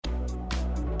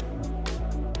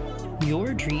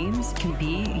Your dreams can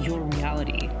be your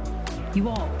reality. You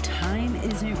all, time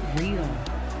isn't real.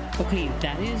 Okay,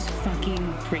 that is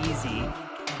fucking crazy.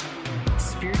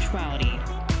 Spirituality,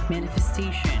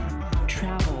 manifestation,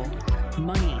 travel,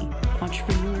 money,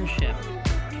 entrepreneurship.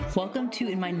 Welcome to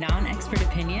In My Non-Expert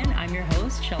Opinion. I'm your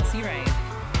host, Chelsea Wright.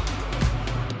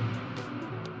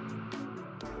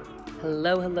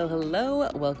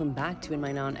 Hello. Welcome back to In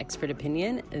My Non-Expert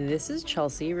Opinion. This is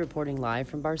Chelsea reporting live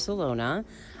from Barcelona.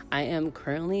 I am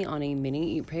currently on a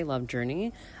mini Eat, Pray, Love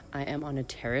journey. I am on a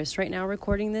terrace right now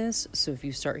recording this, so if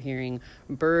you start hearing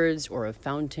birds or a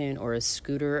fountain or a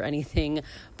scooter or anything,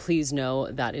 please know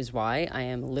that is why. I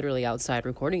am literally outside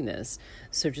recording this.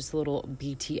 So just a little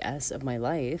BTS of my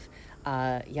life.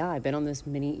 I've been on this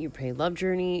mini Eat, Pray, Love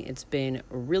journey. It's been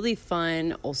really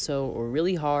fun, also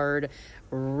really hard,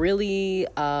 it's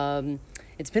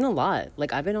been a lot.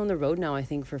 Like, I've been on the road now, I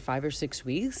think, for 5 or 6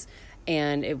 weeks,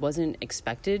 and it wasn't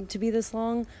expected to be this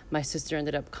long. My sister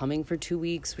ended up coming for 2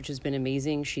 weeks, which has been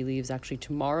amazing. She leaves actually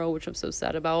tomorrow, which I'm so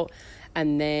sad about.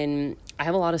 And then I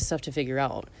have a lot of stuff to figure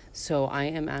out. So I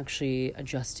am actually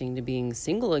adjusting to being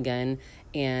single again,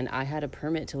 and I had a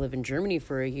permit to live in Germany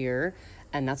for a year.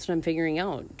 And that's what I'm figuring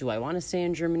out. Do I want to stay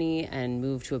in Germany and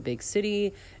move to a big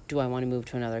city? Do I want to move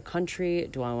to another country?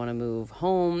 Do I want to move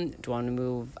home? Do I want to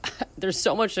move? There's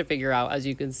so much to figure out, as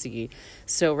you can see.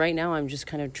 So right now I'm just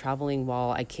kind of traveling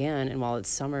while I can and while it's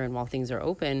summer and while things are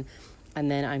open.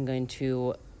 And then I'm going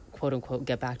to, quote unquote,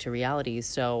 get back to reality.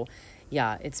 So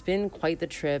yeah, it's been quite the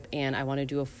trip, and I want to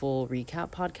do a full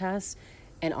recap podcast.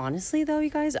 And honestly, though, you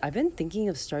guys, I've been thinking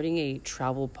of starting a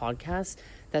travel podcast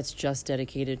that's just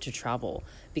dedicated to travel,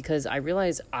 because I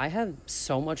realize I have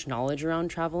so much knowledge around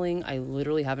traveling. I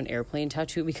literally have an airplane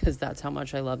tattoo because that's how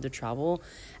much I love to travel.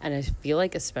 And I feel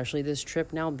like, especially this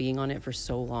trip now, being on it for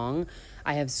so long,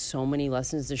 I have so many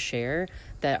lessons to share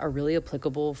that are really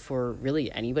applicable for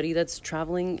really anybody that's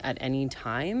traveling at any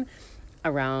time,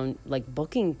 around like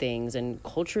booking things and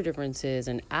culture differences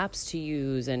and apps to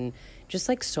use and just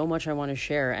like so much I want to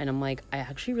share. And I'm like, I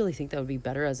actually really think that would be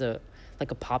better as a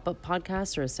pop-up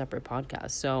podcast or a separate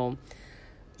podcast. So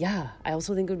yeah, I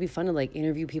also think it would be fun to like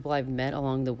interview people I've met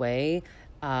along the way.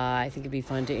 I think it'd be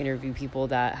fun to interview people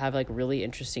that have like really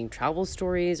interesting travel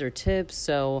stories or tips.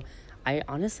 So I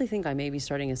honestly think I may be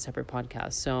starting a separate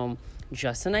podcast. So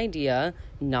just an idea,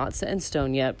 not set in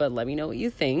stone yet, but let me know what you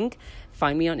think.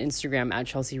 Find me on Instagram at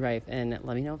Chelsea Rife, and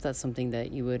let me know if that's something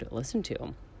that you would listen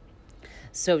to.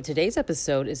 So today's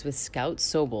episode is with Scout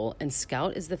Sobel, and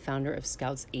Scout is the founder of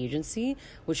Scout's Agency,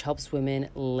 which helps women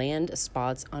land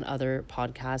spots on other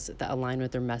podcasts that align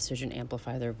with their message and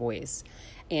amplify their voice.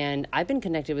 And I've been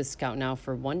connected with Scout now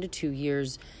for 1 to 2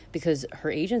 years because her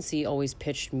agency always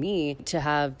pitched me to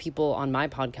have people on my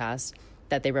podcast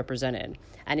that they represented.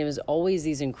 And it was always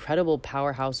these incredible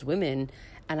powerhouse women.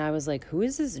 And I was like, who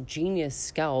is this genius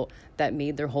Scout that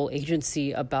made their whole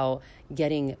agency about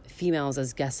getting females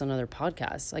as guests on other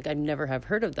podcasts? Like, I'd never have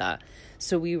heard of that.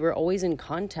 So we were always in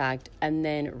contact. And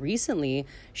then recently,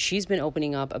 she's been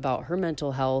opening up about her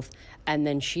mental health. And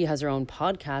then she has her own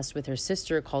podcast with her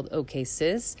sister called OK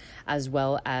Sis, as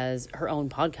well as her own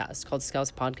podcast called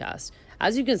Scout's Podcast.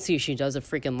 As you can see, she does a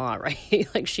freaking lot, right?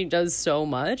 Like, she does so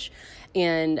much.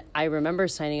 And I remember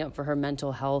signing up for her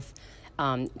mental health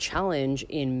challenge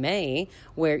in May,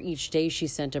 where each day she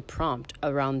sent a prompt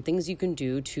around things you can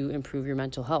do to improve your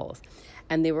mental health.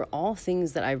 And they were all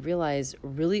things that I realized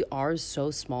really are so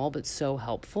small but so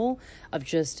helpful, of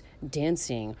just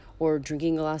dancing or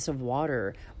drinking a glass of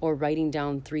water or writing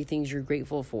down 3 things you're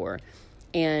grateful for.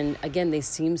 And again, they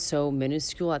seem so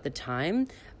minuscule at the time,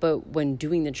 but when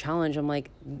doing the challenge, I'm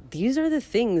like, these are the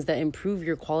things that improve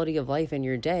your quality of life in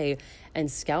your day.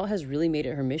 And Scout has really made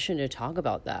it her mission to talk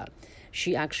about that.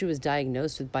 She actually was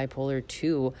diagnosed with bipolar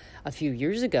 2 a few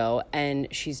years ago, and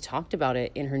she's talked about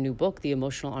it in her new book, The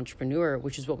Emotional Entrepreneur,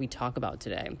 which is what we talk about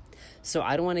today. So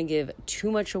I don't want to give too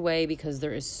much away because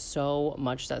there is so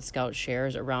much that Scout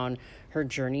shares around her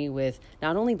journey with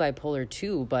not only bipolar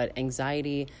 2, but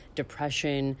anxiety,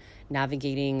 depression,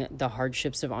 navigating the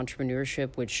hardships of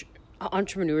entrepreneurship, which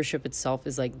entrepreneurship itself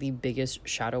is like the biggest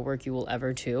shadow work you will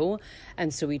ever do.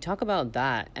 And so we talk about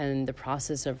that and the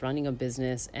process of running a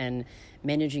business and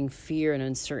managing fear and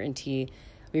uncertainty.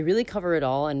 We really cover it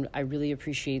all, and I really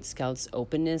appreciate Scout's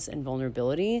openness and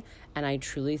vulnerability. And I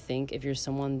truly think if you're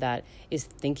someone that is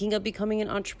thinking of becoming an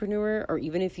entrepreneur, or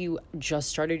even if you just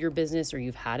started your business or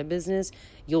you've had a business,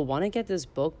 you'll want to get this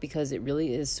book because it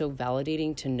really is so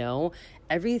validating to know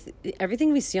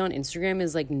everything we see on Instagram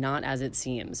is like not as it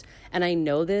seems. And I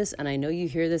know this, and I know you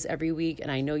hear this every week, and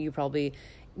I know you probably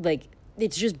like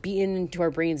it's just beaten into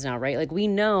our brains now, right? Like we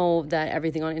know that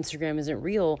everything on Instagram isn't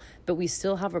real, but we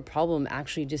still have a problem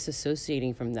actually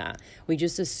disassociating from that. We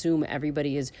just assume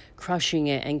everybody is crushing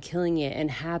it and killing it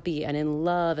and happy and in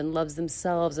love and loves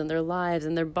themselves and their lives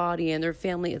and their body and their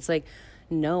family. It's like,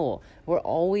 no, we're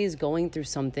always going through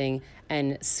something,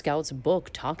 and Scout's book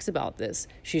talks about this.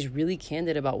 She's really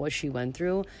candid about what she went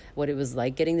through, what it was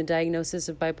like getting the diagnosis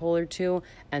of bipolar 2,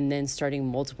 and then starting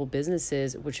multiple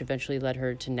businesses, which eventually led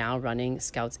her to now running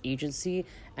Scout's agency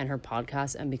and her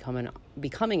podcast and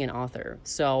becoming an author.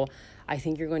 So I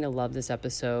think you're going to love this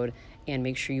episode, and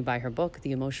make sure you buy her book,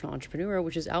 The Emotional Entrepreneur,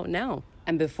 which is out now.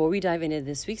 And before we dive into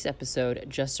this week's episode,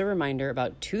 just a reminder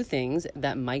about two things: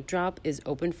 that Mic Drop is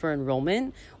open for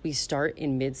enrollment. We start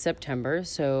in mid-September,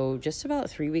 so just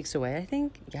about 3 weeks away, I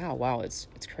think. Yeah, wow, it's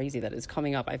crazy that it's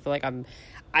coming up. I feel like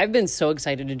I've been so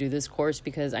excited to do this course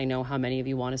because I know how many of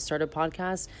you want to start a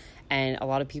podcast, and a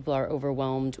lot of people are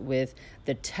overwhelmed with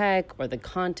the tech or the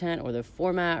content or the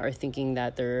format, or thinking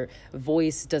that their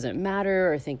voice doesn't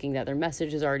matter, or thinking that their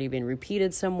message has already been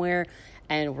repeated somewhere.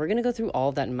 And we're going to go through all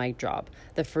of that in Mic Drop.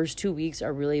 The first 2 weeks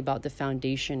are really about the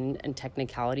foundation and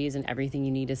technicalities and everything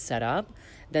you need to set up.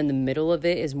 Then the middle of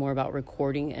it is more about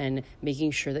recording and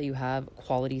making sure that you have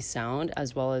quality sound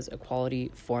as well as a quality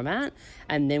format.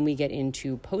 And then we get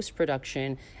into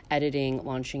post-production, editing,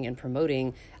 launching, and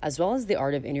promoting, as well as the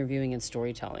art of interviewing and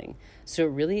storytelling. So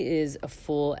it really is a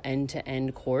full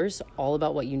end-to-end course, all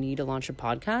about what you need to launch a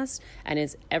podcast. And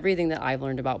it's everything that I've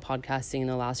learned about podcasting in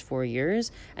the last 4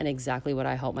 years, and exactly what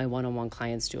I help my one-on-one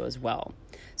clients do as well.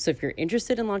 So if you're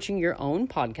interested in launching your own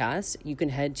podcast, you can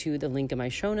head to the link in my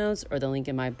show notes or the link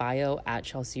in my bio at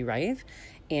Chelsea Rife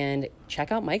and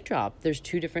check out Mic Drop. There's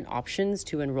 2 different options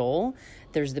to enroll.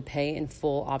 There's the pay in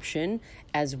full option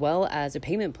as well as a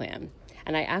payment plan.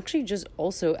 And I actually just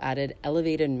also added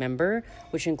Elevated Member,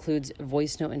 which includes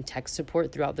voice note and text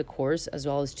support throughout the course, as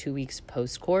well as 2 weeks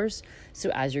post-course. So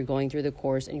as you're going through the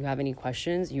course and you have any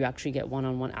questions, you actually get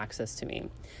one-on-one access to me.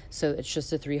 So it's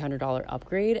just a $300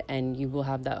 upgrade, and you will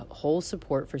have that whole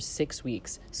support for 6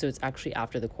 weeks. So it's actually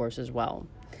after the course as well.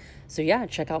 So yeah,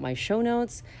 check out my show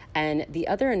notes. And the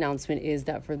other announcement is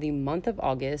that for the month of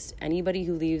August, anybody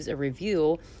who leaves a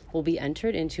review will be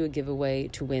entered into a giveaway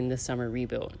to win the Summer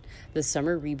Reboot. The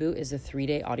Summer Reboot is a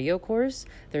 3-day audio course.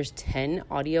 There's 10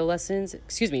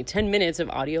 minutes of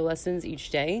audio lessons each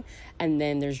day. And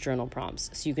then there's journal prompts,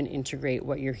 so you can integrate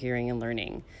what you're hearing and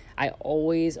learning. I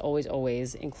always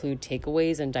include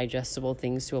takeaways and digestible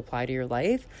things to apply to your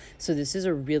life. So this is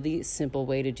a really simple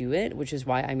way to do it, which is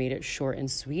why I made it short and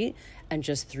sweet and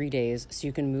just 3 days, so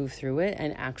you can move through it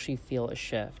and actually feel a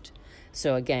shift.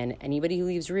 So again, anybody who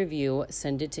leaves a review,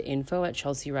 send it to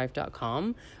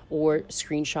info@chelsearife.com or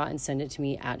screenshot and send it to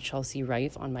me at Chelsea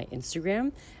Rife on my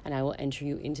Instagram, and I will enter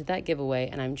you into that giveaway.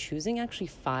 And I'm choosing actually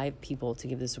 5 people to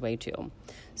give this away to.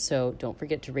 So don't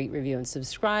forget to rate, review, and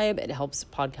subscribe. It helps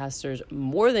podcasters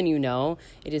more than you know.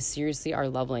 It is seriously our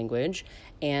love language.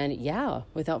 And yeah,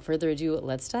 without further ado,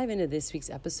 let's dive into this week's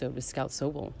episode with Scout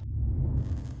Sobel.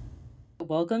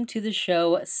 Welcome to the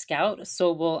show, Scout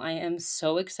Sobel. I am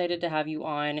so excited to have you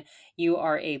on. You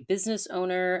are a business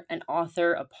owner, an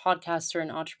author, a podcaster,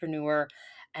 an entrepreneur,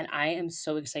 and I am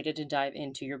so excited to dive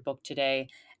into your book today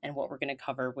and what we're going to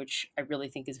cover, which I really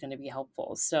think is going to be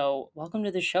helpful. So, welcome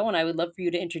to the show, and I would love for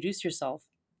you to introduce yourself.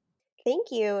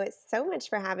 Thank you so much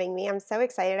for having me. I'm so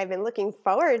excited. I've been looking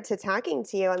forward to talking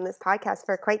to you on this podcast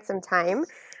for quite some time.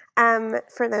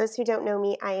 For those who don't know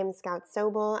me, I am Scout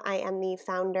Sobel. I am the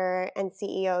founder and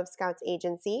CEO of Scouts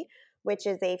Agency, which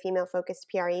is a female focused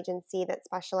PR agency that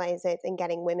specializes in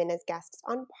getting women as guests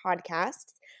on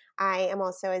podcasts. I am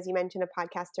also, as you mentioned, a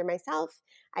podcaster myself.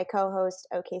 I co host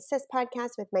OK Sis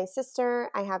podcast with my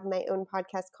sister. I have my own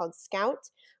podcast called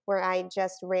Scout, where I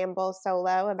just ramble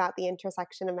solo about the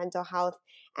intersection of mental health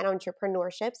and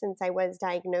entrepreneurship, since I was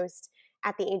diagnosed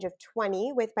at the age of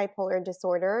 20 with bipolar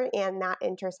disorder. And that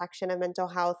intersection of mental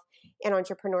health and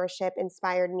entrepreneurship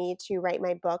inspired me to write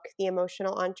my book, The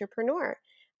Emotional Entrepreneur.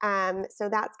 So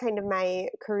that's kind of my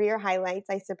career highlights,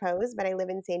 I suppose. But I live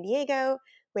in San Diego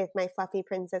with my fluffy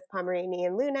princess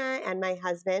Pomeranian Luna and my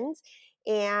husband.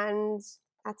 And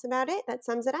that's about it. That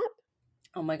sums it up.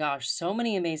 Oh my gosh, so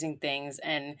many amazing things.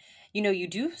 And, you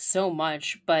do so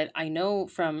much, but I know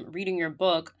from reading your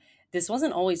book, this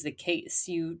wasn't always the case.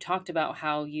 You talked about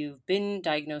how you've been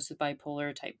diagnosed with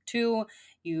bipolar type 2.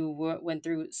 You went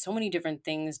through so many different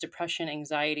things: depression,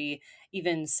 anxiety,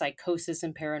 even psychosis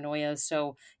and paranoia.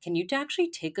 So, can you actually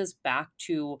take us back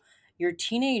to your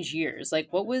teenage years?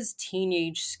 Like, what was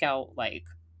teenage Scout like?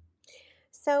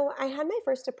 So, I had my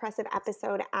first depressive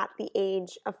episode at the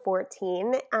age of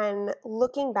 14. And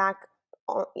looking back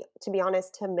to be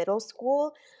honest, to middle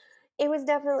school, it was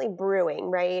definitely brewing,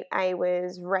 right? I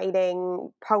was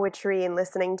writing poetry and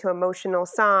listening to emotional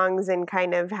songs and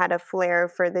kind of had a flair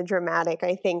for the dramatic,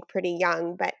 I think, pretty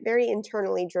young, but very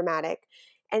internally dramatic.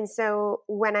 And so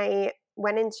when I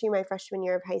went into my freshman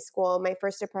year of high school, my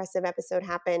first depressive episode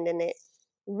happened and it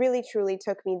really truly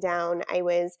took me down. I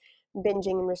was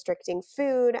binging and restricting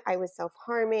food. I was self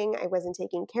harming. I wasn't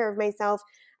taking care of myself.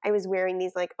 I was wearing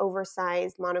these like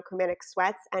oversized monochromatic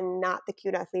sweats and not the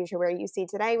cute athleisure wear you see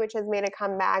today, which has made a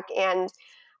comeback. And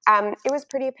it was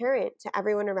pretty apparent to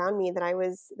everyone around me that I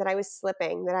was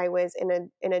slipping, that I was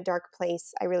in a dark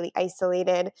place. I really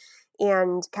isolated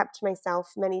and kept to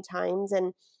myself many times.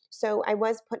 And so I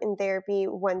was put in therapy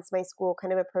once my school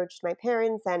kind of approached my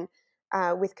parents and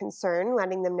with concern,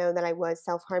 letting them know that I was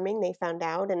self harming. They found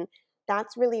out, and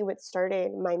that's really what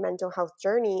started my mental health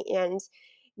journey. And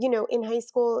in high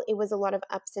school, it was a lot of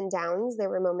ups and downs. There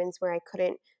were moments where I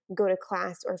couldn't go to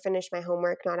class or finish my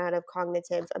homework, not out of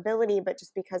cognitive ability, but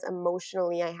just because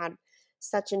emotionally I had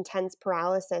such intense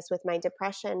paralysis with my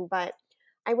depression. But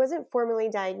I wasn't formally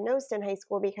diagnosed in high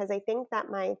school because I think that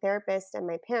my therapist and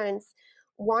my parents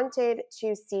wanted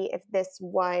to see if this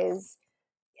was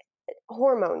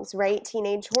hormones, right?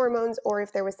 Teenage hormones, or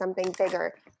if there was something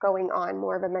bigger going on,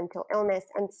 more of a mental illness.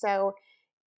 And so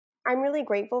I'm really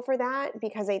grateful for that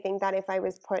because I think that if I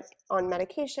was put on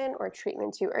medication or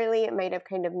treatment too early, it might have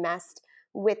kind of messed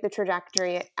with the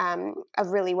trajectory of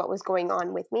really what was going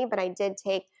on with me. But I did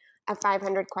take a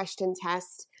 500 question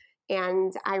test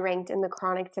and I ranked in the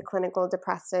chronic to clinical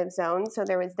depressive zone. So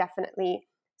there was definitely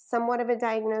somewhat of a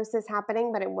diagnosis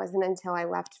happening, but it wasn't until I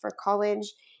left for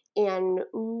college and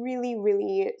really,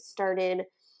 really started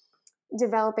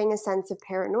developing a sense of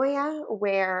paranoia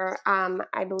where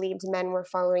I believed men were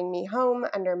following me home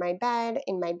under my bed,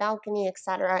 in my balcony,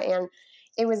 etc. And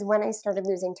it was when I started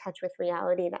losing touch with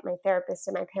reality that my therapist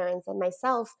and my parents and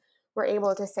myself were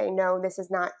able to say, no, this is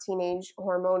not teenage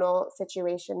hormonal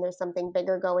situation. There's something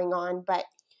bigger going on. But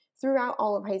throughout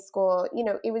all of high school,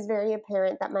 it was very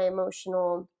apparent that my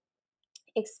emotional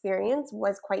experience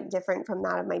was quite different from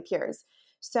that of my peers.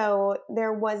 So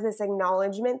there was this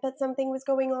acknowledgement that something was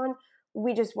going on.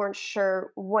 We just weren't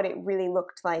sure what it really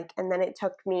looked like. And then it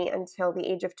took me until the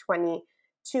age of 20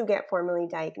 to get formally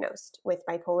diagnosed with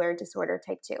bipolar disorder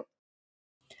type 2.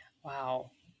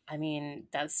 Wow. I mean,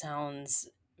 that sounds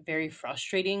very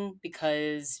frustrating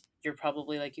because you're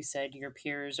probably, like you said, your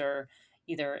peers are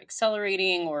either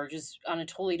accelerating or just on a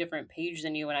totally different page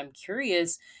than you. And I'm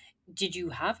curious, did you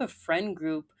have a friend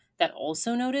group that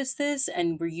also noticed this?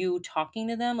 And were you talking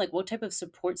to them? Like, what type of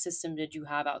support system did you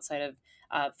have outside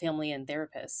of family and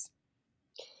therapists?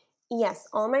 Yes,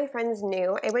 all my friends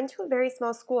knew. I went to a very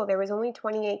small school. There was only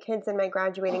 28 kids in my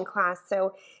graduating class.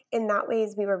 So in that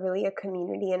ways we were really a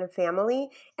community and a family.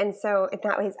 And so in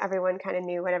that ways everyone kind of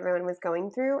knew what everyone was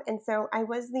going through. And so I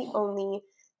was the only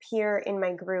peer in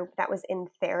my group that was in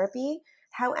therapy.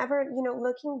 However,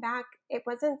 looking back, it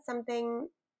wasn't something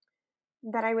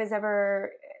that I was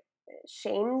ever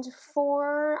shamed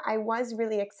for. I was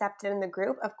really accepted in the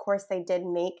group. Of course, they did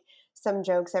make some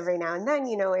jokes every now and then.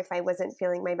 If I wasn't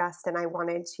feeling my best and I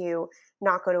wanted to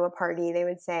not go to a party, they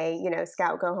would say,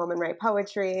 Scout, go home and write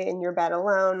poetry in your bed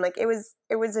alone. Like it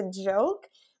was a joke,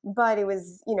 but it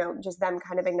was, just them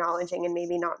kind of acknowledging and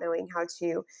maybe not knowing how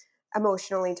to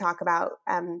emotionally talk about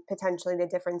potentially the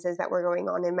differences that were going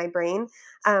on in my brain.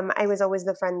 I was always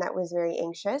the friend that was very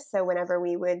anxious. So whenever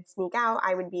we would sneak out,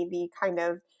 I would be the kind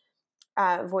of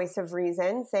voice of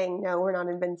reason saying, no, we're not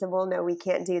invincible. No, we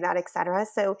can't do that, etc.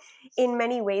 So in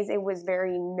many ways, it was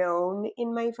very known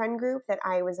in my friend group that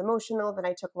I was emotional, that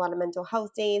I took a lot of mental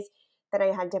health days, that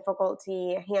I had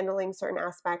difficulty handling certain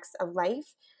aspects of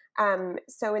life.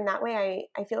 So in that way,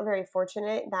 I feel very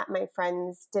fortunate that my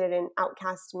friends didn't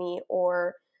outcast me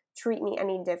or treat me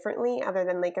any differently other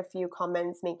than like a few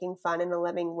comments making fun in a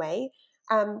loving way.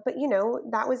 But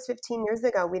that was 15 years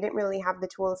ago. We didn't really have the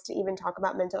tools to even talk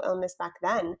about mental illness back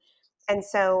then. And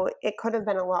so it could have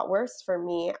been a lot worse for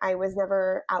me. I was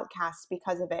never outcast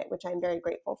because of it, which I'm very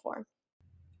grateful for.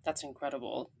 That's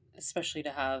incredible, especially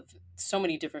to have so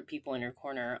many different people in your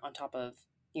corner on top of,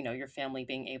 your family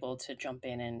being able to jump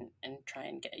in and try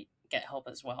and get help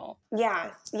as well.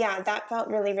 Yeah, yeah, that felt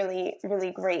really, really,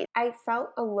 really great. I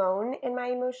felt alone in my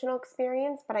emotional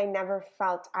experience, but I never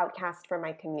felt outcast from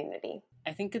my community.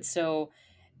 I think it's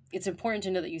important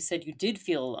to know that you said you did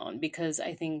feel alone because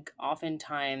I think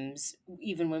oftentimes,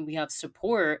 even when we have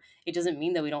support, it doesn't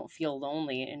mean that we don't feel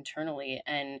lonely internally.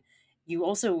 And you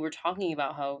also were talking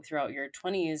about how throughout your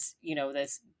 20s,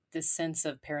 this sense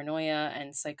of paranoia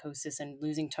and psychosis and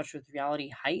losing touch with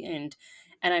reality heightened.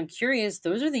 And I'm curious,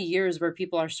 those are the years where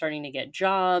people are starting to get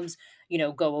jobs,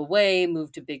 go away,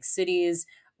 move to big cities.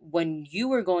 When you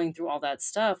were going through all that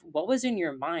stuff, what was in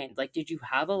your mind? Like, did you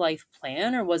have a life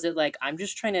plan, or was it like, I'm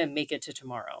just trying to make it to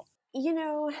tomorrow? You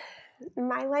know,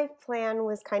 my life plan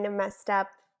was kind of messed up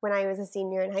when I was a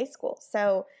senior in high school.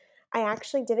 So I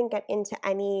actually didn't get into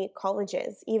any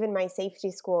colleges, even my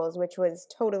safety schools, which was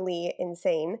totally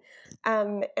insane.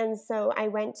 And so I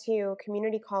went to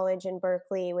community college in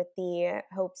Berkeley with the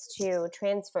hopes to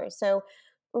transfer. So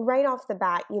right off the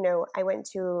bat, I went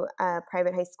to a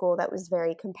private high school that was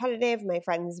very competitive. My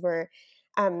friends were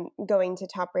going to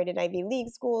top rated Ivy League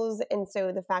schools. And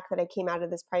so the fact that I came out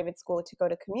of this private school to go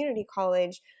to community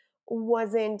college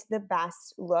wasn't the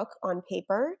best look on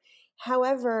paper.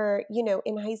 However,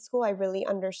 in high school, I really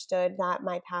understood that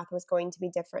my path was going to be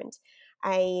different.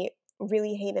 I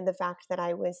really hated the fact that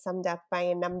I was summed up by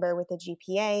a number with a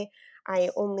GPA. I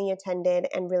only attended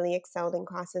and really excelled in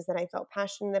classes that I felt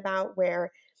passionate about,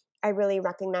 where I really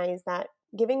recognized that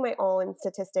giving my all in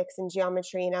statistics and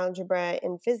geometry and algebra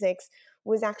and physics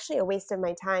was actually a waste of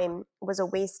my time, was a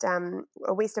waste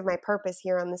of my purpose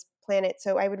here on this planet.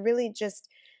 So I would really just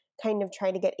kind of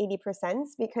try to get 80%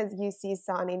 because UC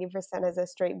saw an 80% as a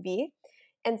straight B.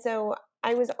 And so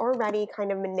I was already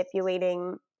kind of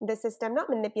manipulating the system, not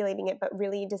manipulating it, but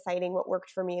really deciding what worked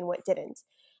for me and what didn't.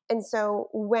 And so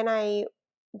when I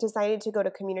decided to go to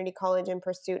community college in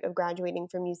pursuit of graduating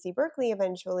from UC Berkeley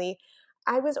eventually,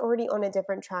 I was already on a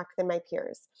different track than my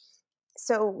peers.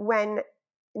 So when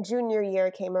junior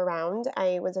year came around,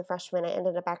 I was a freshman. I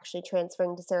ended up actually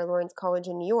transferring to Sarah Lawrence College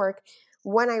in New York.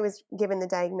 When I was given the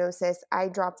diagnosis, I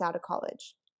dropped out of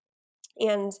college.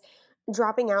 And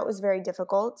dropping out was very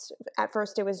difficult. At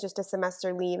first, it was just a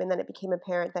semester leave, and then it became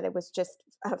apparent that it was just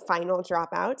a final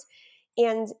dropout.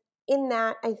 And in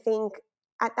that, I think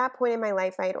at that point in my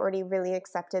life, I had already really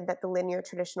accepted that the linear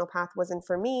traditional path wasn't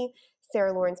for me.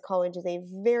 Sarah Lawrence College is a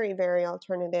very, very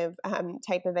alternative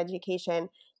type of education,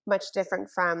 much different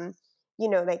from,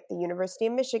 like the University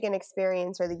of Michigan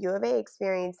experience or the U of A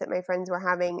experience that my friends were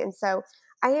having. And so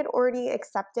I had already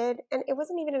accepted, and it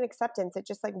wasn't even an acceptance. It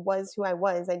just like was who I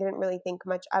was. I didn't really think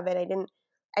much of it. I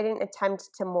didn't attempt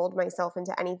to mold myself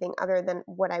into anything other than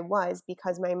what I was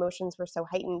because my emotions were so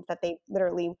heightened that they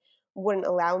literally wouldn't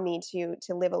allow me to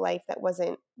live a life that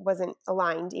wasn't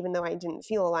aligned, even though I didn't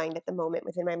feel aligned at the moment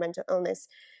within my mental illness.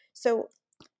 So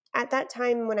at that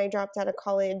time when I dropped out of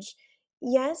college,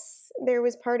 yes, there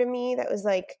was part of me that was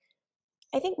like,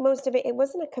 I think most of it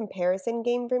wasn't a comparison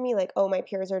game for me, like, oh, my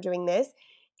peers are doing this.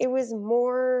 It was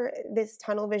more this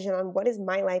tunnel vision on what is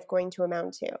my life going to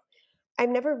amount to. I've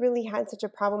never really had such a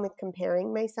problem with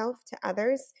comparing myself to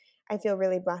others. I feel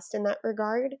really blessed in that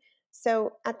regard.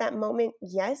 So at that moment,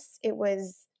 yes, I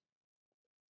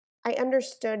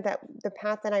understood that the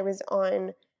path that I was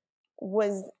on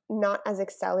was not as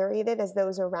accelerated as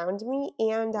those around me.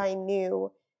 And I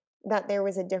knew that there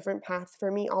was a different path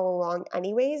for me all along,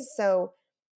 anyways. So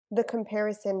the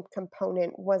comparison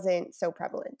component wasn't so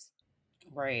prevalent.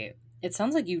 Right. It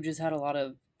sounds like you just had a lot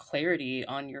of clarity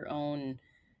on your own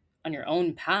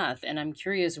path, and I'm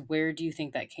curious, where do you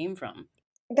think that came from?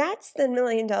 That's the $1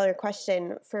 million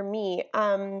question for me.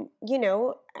 I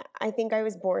think I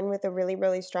was born with a really,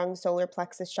 really strong solar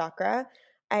plexus chakra.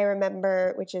 I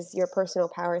remember, which is your personal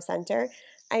power center.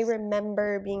 I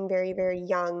remember being very, very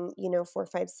young, 4,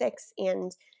 5, 6,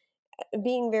 and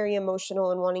being very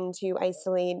emotional and wanting to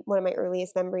isolate. One of my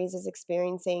earliest memories is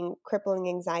experiencing crippling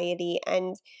anxiety,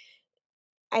 and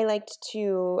I liked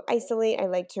to isolate. I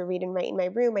liked to read and write in my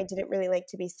room. I didn't really like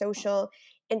to be social.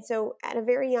 And so at a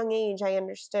very young age, I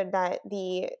understood that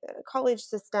the college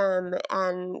system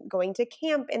and going to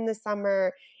camp in the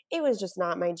summer, it was just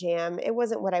not my jam. It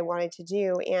wasn't what I wanted to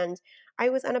do. And I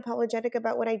was unapologetic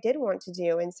about what I did want to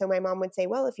do. And so my mom would say,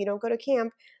 well, if you don't go to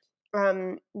camp,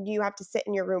 you have to sit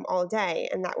in your room all day.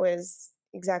 And that was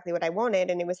exactly what I wanted.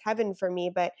 And it was heaven for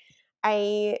me. But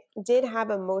I did have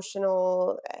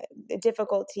emotional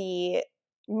difficulty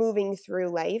moving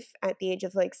through life at the age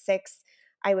of like 6.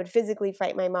 I would physically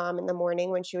fight my mom in the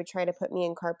morning when she would try to put me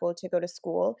in carpool to go to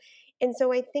school. And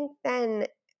so I think then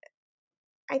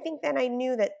I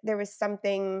knew that there was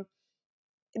a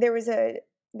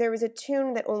there was a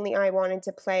tune that only I wanted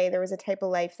to play. There was a type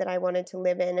of life that I wanted to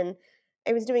live in. And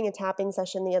I was doing a tapping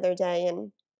session the other day,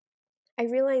 and I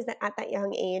realized that at that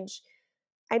young age,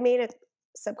 I made a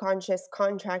subconscious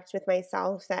contract with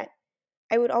myself that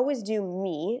I would always do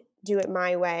me, do it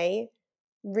my way,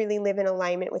 really live in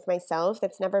alignment with myself.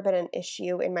 That's never been an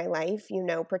issue in my life,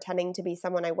 pretending to be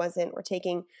someone I wasn't or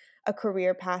taking a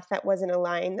career path that wasn't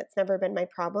aligned. That's never been my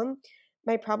problem.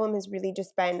 My problem has really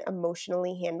just been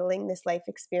emotionally handling this life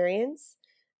experience.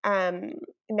 Um,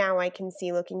 Now I can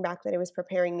see looking back that it was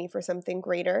preparing me for something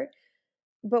greater.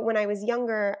 But when I was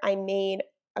younger, I made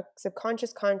a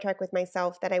subconscious contract with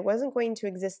myself that I wasn't going to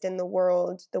exist in the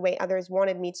world the way others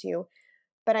wanted me to.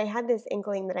 But I had this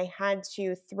inkling that I had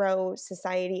to throw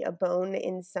society a bone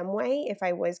in some way if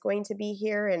I was going to be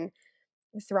here and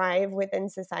thrive within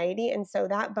society. And so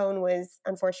that bone was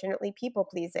unfortunately people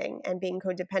pleasing and being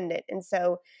codependent. And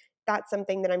so that's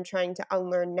something that I'm trying to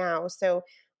unlearn now. So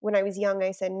when I was young,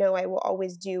 I said, no, I will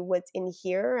always do what's in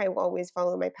here. I will always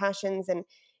follow my passions. And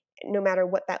no matter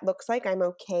what that looks like, I'm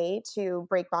okay to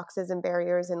break boxes and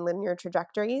barriers and linear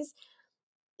trajectories.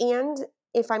 And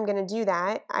if I'm going to do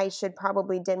that, I should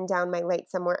probably dim down my light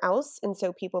somewhere else. And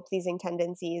so people pleasing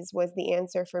tendencies was the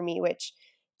answer for me, which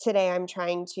today I'm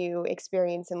trying to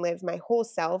experience and live my whole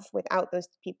self without those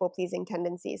people pleasing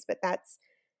tendencies. But that's,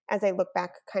 as I look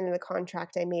back, kind of the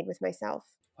contract I made with myself.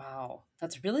 Wow,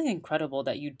 that's really incredible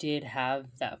that you did have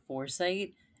that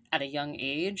foresight at a young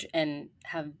age and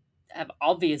have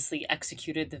obviously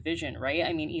executed the vision, right?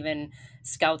 I mean, even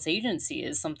Scouts Agency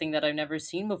is something that I've never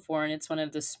seen before, and it's one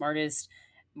of the smartest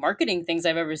marketing things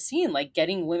I've ever seen, like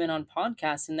getting women on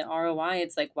podcasts and the ROI.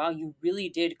 It's like, wow, you really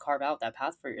did carve out that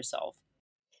path for yourself.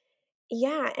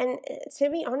 Yeah, and to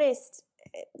be honest,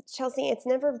 Chelsea, it's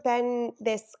never been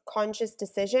this conscious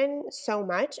decision so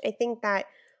much. I think that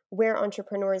where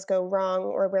entrepreneurs go wrong,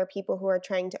 or where people who are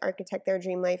trying to architect their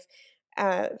dream life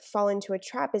fall into a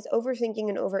trap, is overthinking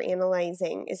and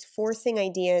overanalyzing, is forcing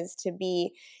ideas to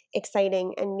be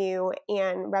exciting and new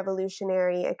and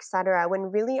revolutionary, etc.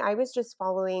 When really I was just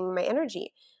following my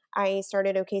energy. I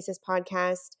started Oasis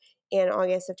podcast in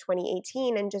August of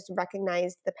 2018 and just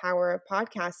recognized the power of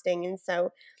podcasting. And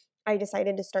so I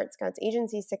decided to start Scouts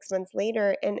Agency 6 months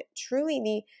later. And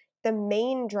truly, the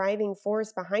main driving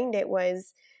force behind it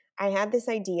was I had this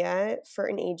idea for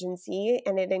an agency,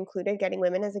 and it included getting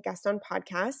women as a guest on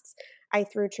podcasts. I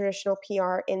threw traditional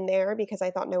PR in there because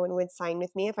I thought no one would sign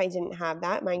with me if I didn't have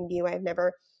that. Mind you, I've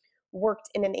never worked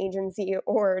in an agency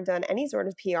or done any sort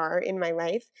of PR in my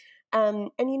life. I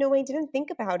didn't think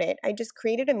about it. I just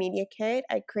created a media kit.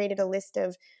 I created a list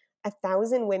of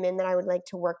 1,000 women that I would like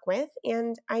to work with,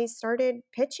 and I started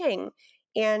pitching.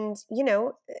 And,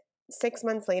 6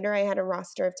 months later, I had a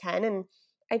roster of 10, and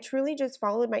I truly just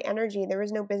followed my energy. There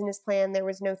was no business plan, there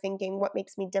was no thinking, what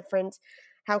makes me different?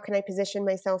 How can I position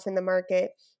myself in the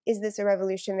market? Is this a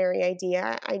revolutionary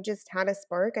idea? I just had a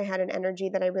spark. I had an energy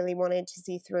that I really wanted to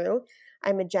see through.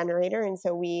 I'm a generator, and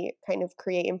so we kind of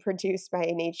create and produce by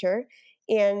nature.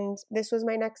 And this was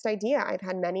my next idea. I've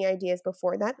had many ideas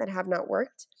before that have not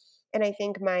worked. And I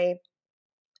think my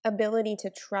ability to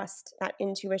trust that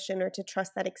intuition, or to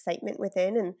trust that excitement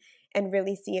within, and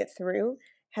really see it through,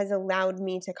 has allowed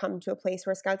me to come to a place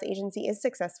where Scouts Agency is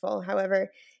successful.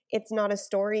 However, it's not a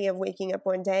story of waking up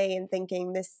one day and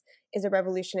thinking this is a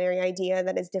revolutionary idea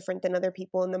that is different than other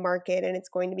people in the market and it's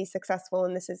going to be successful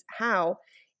and this is how.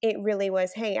 It really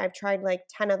was, hey, I've tried like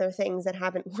 10 other things that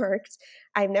haven't worked.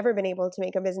 I've never been able to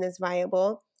make a business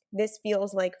viable. This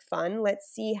feels like fun.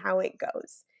 Let's see how it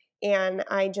goes. And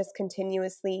I just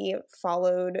continuously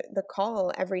followed the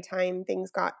call every time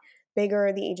things got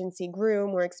bigger, the agency grew,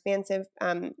 more expansive,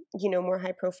 more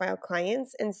high profile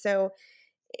clients. And so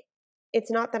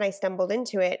it's not that I stumbled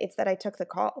into it, it's that I took the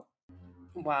call.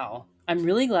 Wow. I'm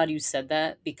really glad you said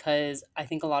that because I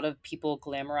think a lot of people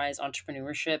glamorize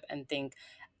entrepreneurship and think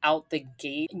out the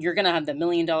gate, you're going to have the $1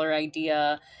 million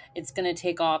idea, it's going to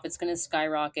take off, it's going to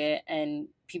skyrocket. And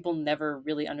people never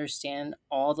really understand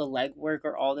all the legwork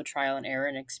or all the trial and error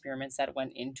and experiments that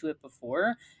went into it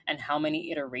before and how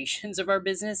many iterations of our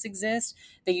business exist.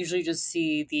 They usually just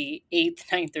see the eighth,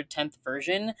 ninth, or 10th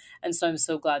version, and so I'm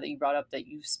so glad that you brought up that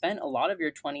you spent a lot of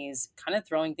your 20s kind of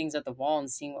throwing things at the wall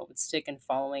and seeing what would stick and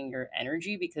following your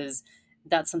energy because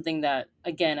that's something that,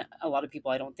 again, a lot of people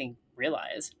I don't think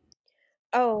realize.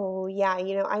 Oh, yeah.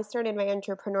 I started my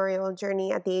entrepreneurial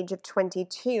journey at the age of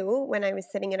 22 when I was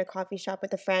sitting in a coffee shop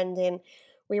with a friend, and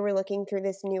we were looking through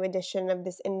this new edition of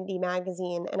this indie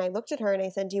magazine. And I looked at her and I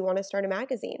said, do you want to start a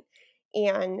magazine?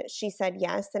 And she said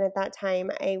yes. And at that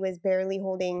time, I was barely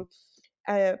holding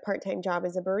a part time job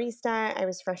as a barista. I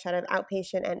was fresh out of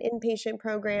outpatient and inpatient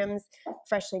programs,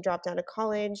 freshly dropped out of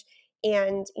college.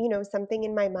 And, something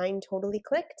in my mind totally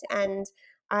clicked. And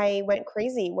I went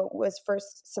crazy. What was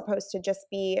first supposed to just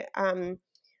be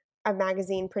a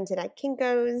magazine printed at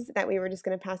Kinko's that we were just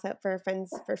going to pass out for our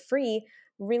friends for free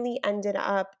really ended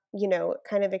up,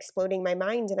 kind of exploding my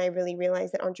mind. And I really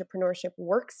realized that entrepreneurship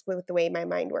works with the way my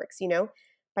mind works.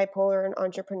 Bipolar and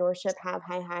entrepreneurship have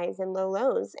high highs and low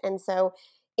lows. And so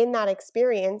in that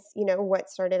experience, what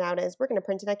started out as we're going to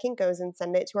print it at Kinko's and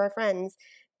send it to our friends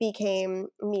became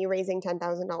me raising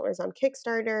 $10,000 on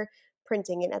Kickstarter,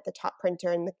 printing it at the top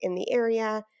printer in the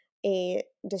area. A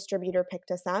distributor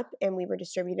picked us up and we were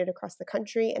distributed across the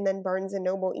country. And then Barnes and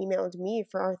Noble emailed me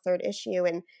for our third issue,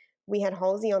 and we had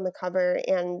Halsey on the cover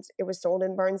and it was sold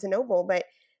in Barnes and Noble. But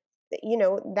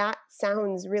that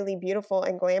sounds really beautiful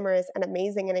and glamorous and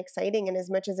amazing and exciting. And as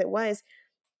much as it was,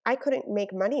 I couldn't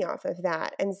make money off of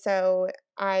that. And so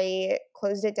I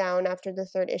closed it down after the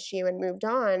third issue and moved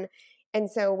on. And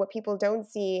so what people don't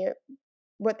see,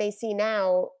 what they see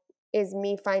now is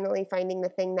me finally finding the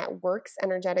thing that works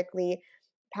energetically,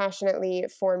 passionately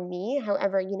for me.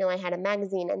 However, I had a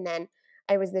magazine, and then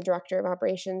I was the director of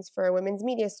operations for a women's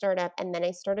media startup, and then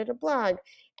I started a blog,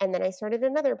 and then I started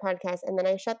another podcast, and then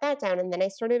I shut that down, and then I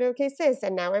started OK Sis,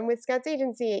 and now I'm with Scouts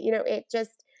Agency. It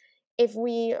just, if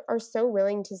we are so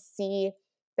willing to see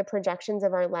the projections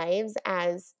of our lives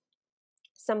as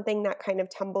something that kind of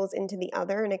tumbles into the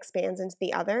other and expands into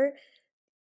the other,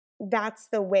 that's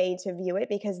the way to view it,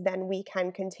 because then we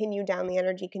can continue down the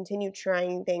energy, continue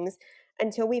trying things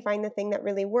until we find the thing that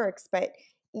really works. But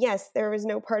yes, there was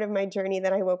no part of my journey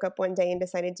that I woke up one day and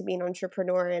decided to be an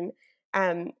entrepreneur. And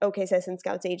OK Sis and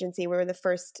Scouts Agency were the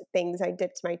first things I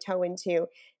dipped my toe into.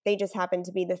 They just happened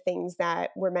to be the things that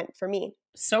were meant for me.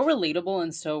 So relatable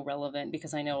and so relevant,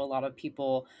 because I know a lot of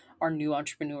people are new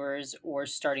entrepreneurs or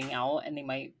starting out and they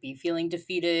might be feeling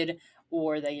defeated,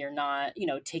 or that you're not,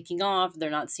 taking off, they're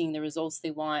not seeing the results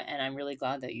they want. And I'm really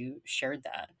glad that you shared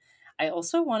that. I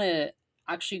also want to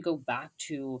actually go back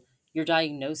to your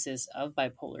diagnosis of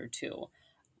bipolar 2.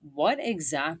 What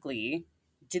exactly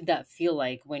did that feel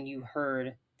like when you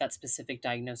heard that specific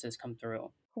diagnosis come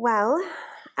through? Well,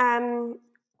 um,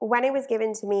 when it was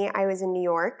given to me, I was in New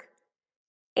York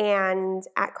and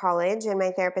at college, and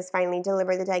my therapist finally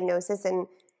delivered the diagnosis. And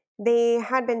they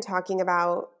had been talking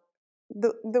about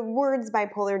the words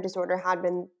bipolar disorder had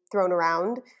been thrown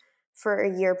around for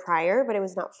a year prior, but it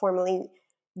was not formally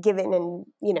given and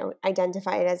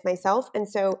identified as myself. And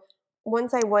so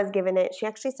once I was given it, she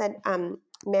actually said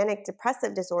manic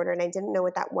depressive disorder, and I didn't know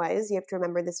what that was. You have to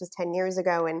remember this was 10 years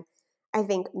ago, and I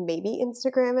think maybe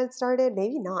Instagram had started,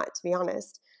 maybe not, to be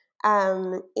honest.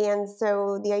 And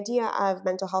so the idea of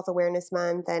Mental Health Awareness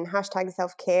Month and hashtag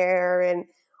self care and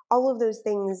all of those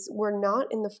things were not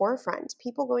in the forefront.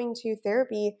 People going to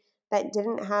therapy that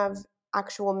didn't have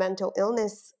actual mental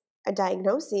illness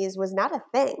diagnoses was not a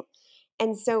thing.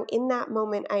 And so in that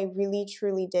moment, I really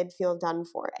truly did feel done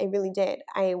for. I really did.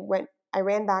 I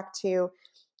ran back to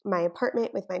my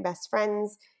apartment with my best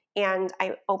friends, and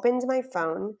I opened my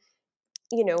phone,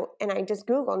 and I just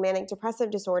Googled manic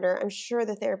depressive disorder. I'm sure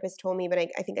the therapist told me, but I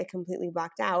think I completely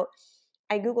blacked out.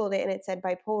 I Googled it and it said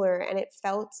bipolar, and it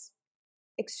felt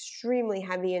extremely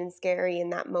heavy and scary in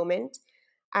that moment.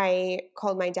 I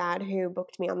called my dad, who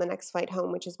booked me on the next flight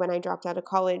home, which is when I dropped out of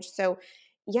college. So,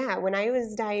 yeah, when I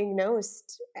was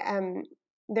diagnosed,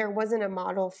 there wasn't a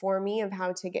model for me of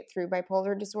how to get through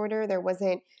bipolar disorder. There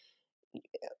wasn't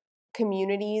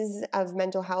communities of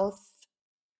mental health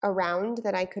around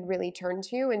that I could really turn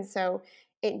to. And so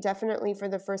it definitely, for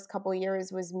the first couple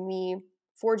years, was me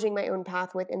forging my own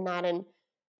path within that and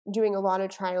doing a lot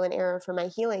of trial and error for my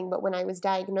healing. But when I was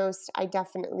diagnosed, I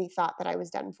definitely thought that I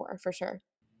was done for sure.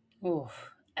 Oh,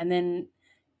 and then,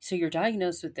 so you're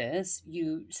diagnosed with this.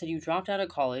 You said you dropped out of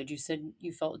college. You said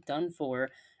you felt done for.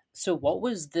 So, what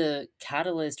was the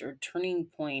catalyst or turning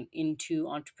point into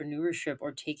entrepreneurship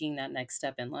or taking that next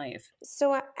step in life?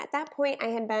 So at that point, I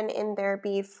had been in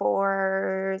therapy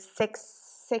for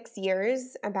six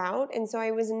years about, and so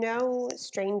I was no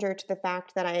stranger to the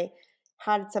fact that I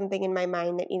had something in my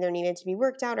mind that either needed to be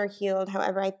worked out or healed.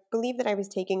 However, I believe that I was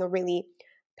taking a really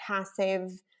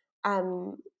passive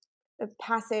um, a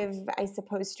passive, I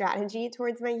suppose, strategy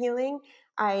towards my healing.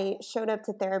 I showed up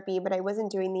to therapy, but I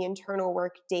wasn't doing the internal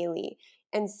work daily.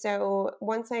 And so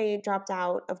once I dropped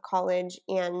out of college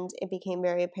and it became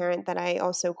very apparent that I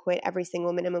also quit every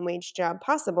single minimum wage job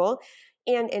possible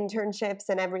and internships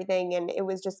and everything, and it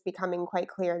was just becoming quite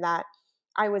clear that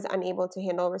I was unable to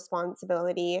handle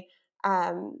responsibility.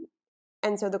 Um,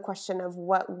 and so the question of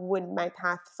what would my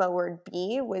path forward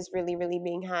be was really, really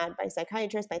being had by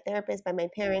psychiatrists, by therapists, by my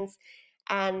parents.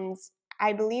 And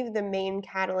I believe the main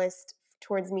catalyst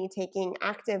towards me taking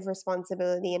active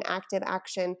responsibility and active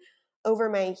action over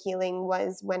my healing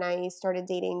was when I started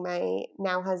dating my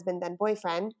now husband, then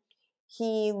boyfriend.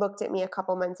 He looked at me a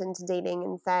couple months into dating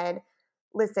and said,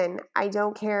 "Listen, I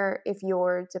don't care if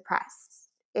you're depressed.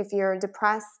 If you're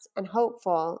depressed and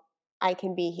hopeful, I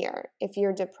can be here. If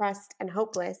you're depressed and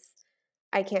hopeless,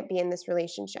 I can't be in this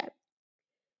relationship."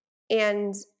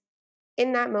 And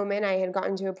in that moment, I had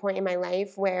gotten to a point in my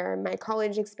life where my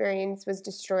college experience was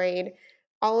destroyed.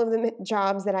 All of the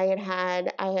jobs that I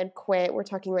had quit. We're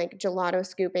talking like gelato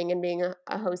scooping and being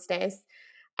a hostess.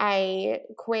 I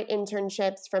quit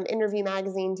internships from Interview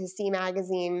Magazine to C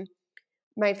Magazine.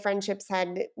 My friendships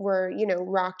were,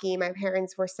 rocky. My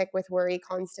parents were sick with worry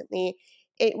constantly.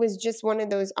 It was just one of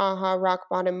those aha rock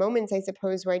bottom moments, I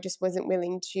suppose, where I just wasn't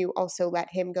willing to also let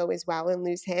him go as well and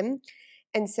lose him.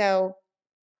 And so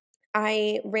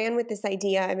I ran with this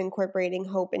idea of incorporating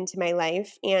hope into my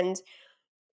life. And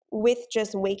with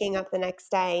just waking up the next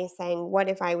day saying, "What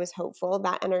if I was hopeful?"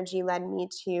 That energy led me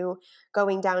to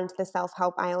going down to the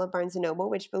self-help aisle of Barnes& and Noble,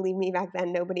 which, believe me, back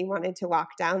then, nobody wanted to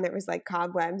walk down. There was, like,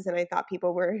 cobwebs, and I thought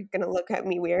people were gonna look at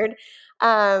me weird.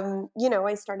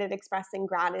 I started expressing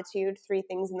gratitude, 3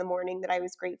 things in the morning that I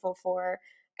was grateful for.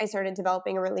 I started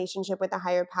developing a relationship with a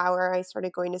higher power. I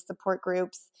started going to support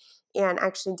groups and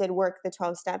actually did work the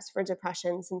 12 steps for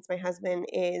depression since my husband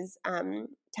is,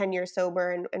 10 years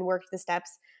sober and worked the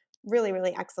steps, really,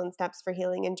 really excellent steps for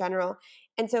healing in general.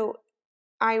 And so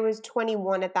I was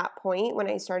 21 at that point when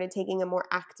I started taking a more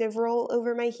active role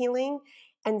over my healing.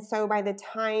 And so by the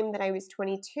time that I was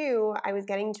 22, I was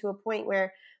getting to a point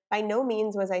where by no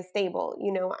means was I stable.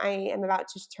 I am about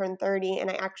to turn 30, and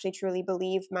I actually truly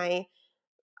believe my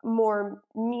more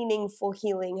meaningful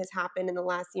healing has happened in the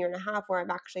last year and a half where I've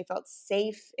actually felt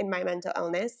safe in my mental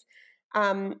illness.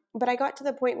 But I got to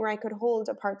the point where I could hold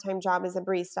a part time job as a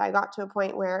barista. I got to a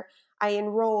point where I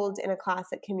enrolled in a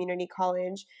class at community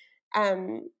college.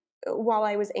 Um, while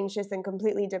I was anxious and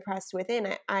completely depressed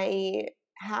within,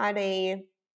 had a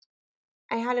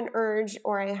I had an urge,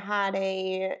 or I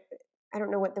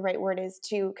don't know what the right word is,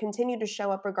 to continue to show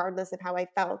up regardless of how I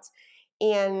felt.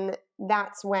 And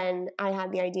that's when I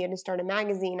had the idea to start a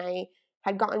magazine. I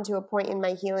had gotten to a point in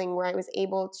my healing where I was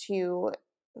able to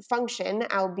function,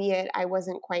 albeit I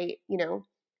wasn't quite,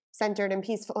 centered and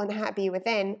peaceful and happy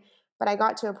within. But I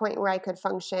got to a point where I could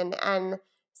function. And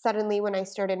suddenly, when I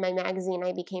started my magazine,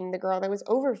 I became the girl that was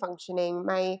over functioning.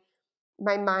 My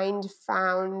mind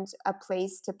found a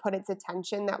place to put its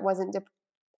attention that wasn't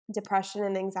depression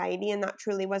and anxiety, and that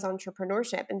truly was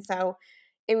entrepreneurship. And so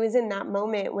it was in that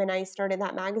moment when I started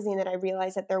that magazine that I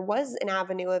realized that there was an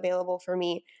avenue available for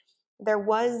me. There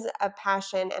was a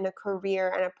passion and a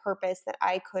career and a purpose that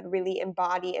I could really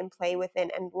embody and play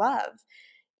within and love.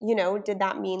 Did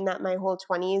that mean that my whole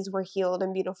 20s were healed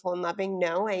and beautiful and loving?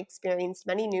 No, I experienced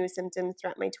many new symptoms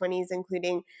throughout my 20s,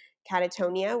 including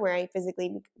catatonia, where I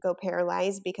physically go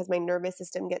paralyzed because my nervous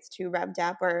system gets too revved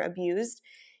up or abused.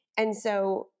 And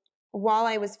so while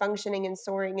I was functioning and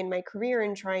soaring in my career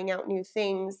and trying out new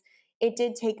things, it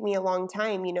did take me a long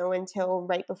time, until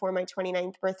right before my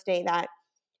 29th birthday, that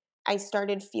I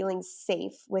started feeling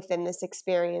safe within this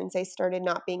experience. I started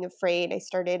not being afraid. I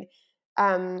started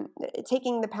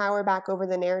taking the power back over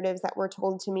the narratives that were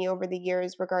told to me over the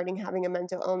years regarding having a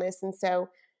mental illness. And so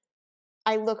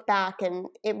I look back, and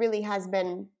it really has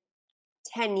been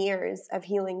 10 years of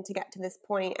healing to get to this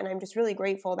point. And I'm just really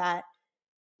grateful that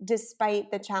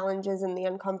despite the challenges and the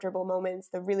uncomfortable moments,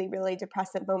 the really, really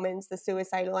depressive moments, the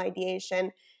suicidal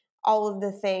ideation, all of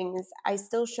the things, I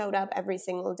still showed up every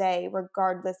single day,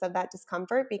 regardless of that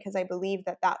discomfort, because I believe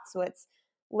that that's what's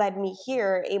led me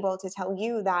here, able to tell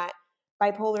you that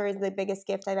bipolar is the biggest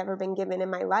gift I've ever been given in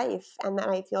my life, and that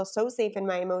I feel so safe in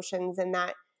my emotions, and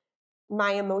that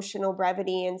my emotional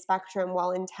brevity and spectrum, while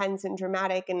intense and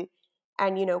dramatic and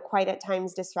quite at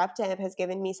times disruptive, has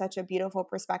given me such a beautiful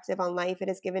perspective on life. It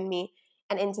has given me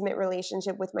an intimate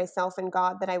relationship with myself and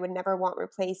God that I would never want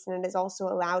replaced, and it has also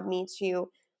allowed me to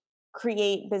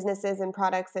create businesses and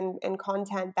products and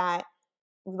content that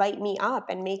light me up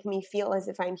and make me feel as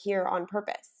if I'm here on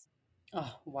purpose.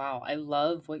 Oh, wow. I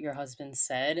love what your husband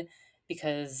said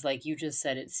because, like you just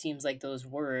said, it seems like those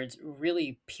words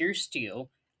really pierced you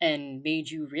and made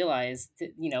you realize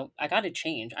that, I got to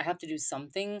change. I have to do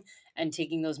something. And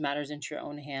taking those matters into your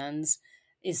own hands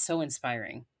is so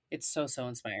inspiring. It's so, so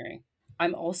inspiring.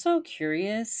 I'm also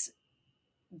curious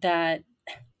that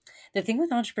the thing with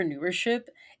entrepreneurship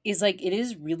is like it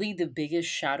is really the biggest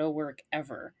shadow work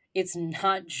ever. It's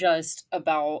not just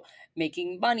about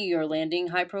making money or landing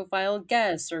high profile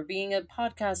guests or being a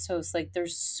podcast host. Like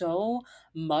there's so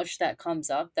much that comes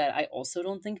up that I also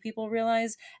don't think people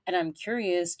realize. And I'm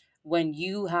curious, when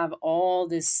you have all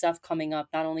this stuff coming up,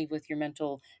 not only with your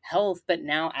mental health, but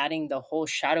now adding the whole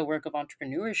shadow work of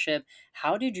entrepreneurship,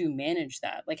 how did you manage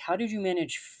that? Like, how did you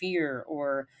manage fear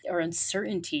or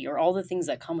uncertainty or all the things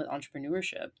that come with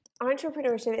entrepreneurship?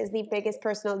 Entrepreneurship is the biggest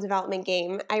personal development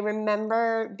game. I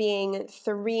remember being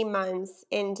 3 months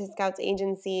into Scouts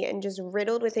agency and just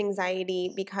riddled with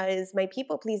anxiety because my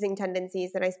people pleasing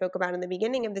tendencies that I spoke about in the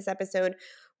beginning of this episode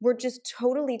were just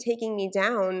totally taking me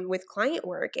down with client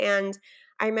work. And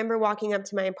I remember walking up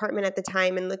to my apartment at the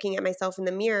time and looking at myself in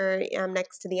the mirror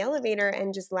next to the elevator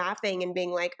and just laughing and being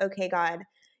like, okay, God,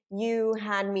 you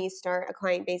had me start a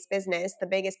client based business, the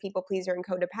biggest people pleaser and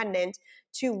codependent,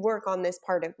 to work on this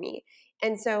part of me.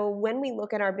 And so when we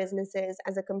look at our businesses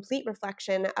as a complete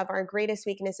reflection of our greatest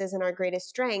weaknesses and our greatest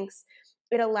strengths,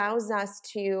 it allows us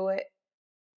to,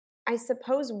 I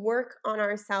suppose, work on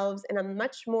ourselves in a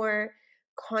much more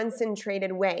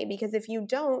concentrated way. Because if you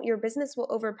don't, your business will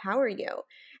overpower you.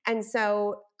 And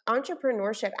so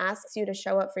entrepreneurship asks you to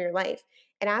show up for your life.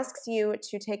 It asks you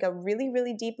to take a really,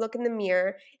 really deep look in the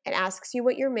mirror. It asks you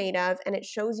what you're made of, and it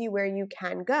shows you where you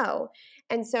can go.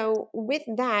 And so, with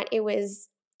that,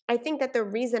 I think that the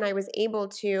reason I was able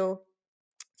to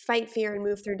fight fear and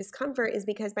move through discomfort is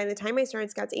because by the time I started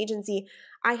Scouts Agency,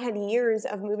 I had years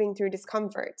of moving through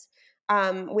discomfort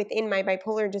within my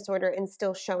bipolar disorder and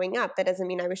still showing up. That doesn't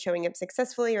mean I was showing up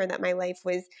successfully or that my life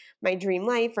was my dream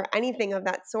life or anything of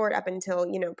that sort up until,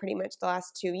 pretty much the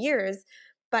last 2 years.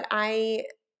 But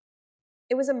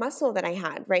it was a muscle that I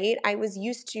had, right? I was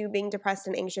used to being depressed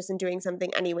and anxious and doing something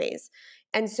anyways.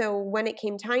 And so when it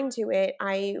came time to it,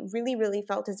 I really, really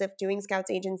felt as if doing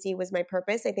Scouts Agency was my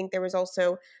purpose. I think there was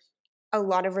also a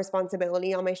lot of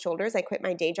responsibility on my shoulders. I quit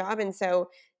my day job. And so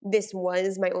this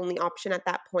was my only option at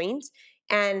that point.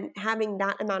 And having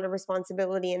that amount of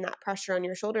responsibility and that pressure on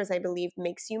your shoulders, I believe,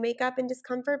 makes you make up in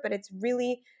discomfort. But it's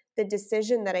really the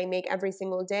decision that I make every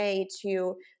single day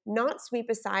to not sweep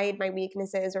aside my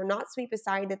weaknesses or not sweep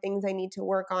aside the things I need to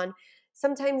work on.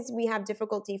 Sometimes we have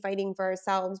difficulty fighting for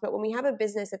ourselves, but when we have a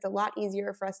business, it's a lot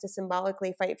easier for us to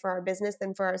symbolically fight for our business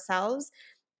than for ourselves.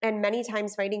 And many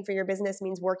times, fighting for your business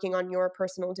means working on your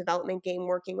personal development game,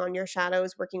 working on your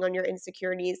shadows, working on your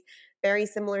insecurities. Very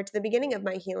similar to the beginning of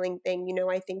my healing thing.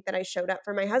 I think that I showed up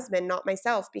for my husband, not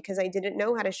myself, because I didn't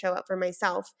know how to show up for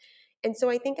myself. And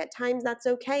so I think at times that's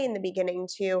okay in the beginning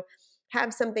to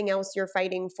have something else you're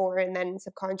fighting for and then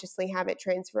subconsciously have it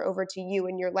transfer over to you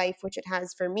in your life, which it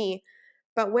has for me.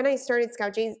 But when I started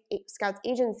Scouts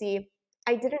Agency,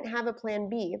 I didn't have a plan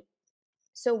B.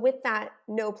 So, with that,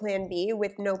 no plan B,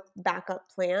 with no backup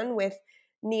plan, with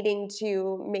needing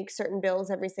to make certain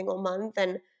bills every single month,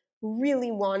 and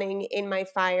really wanting in my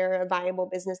fire a viable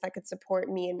business that could support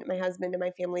me and my husband and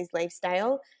my family's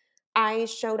lifestyle, I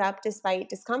showed up despite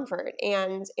discomfort.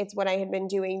 And it's what I had been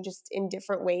doing just in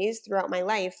different ways throughout my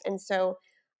life. And so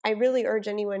I really urge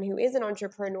anyone who is an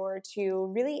entrepreneur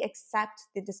to really accept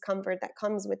the discomfort that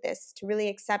comes with this, to really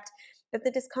accept that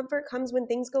the discomfort comes when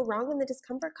things go wrong and the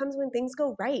discomfort comes when things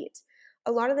go right.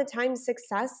 A lot of the time,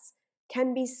 success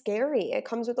can be scary. It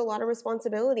comes with a lot of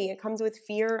responsibility. It comes with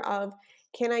fear of,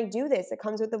 can I do this? It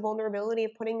comes with the vulnerability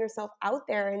of putting yourself out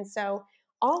there. And so,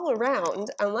 all around,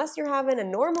 unless you're having a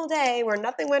normal day where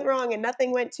nothing went wrong and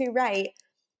nothing went too right,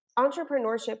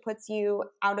 entrepreneurship puts you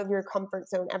out of your comfort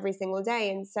zone every single day.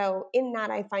 And so, in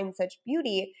that, I find such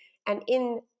beauty. And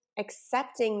in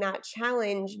accepting that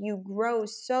challenge, you grow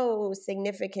so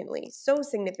significantly, so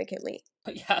significantly.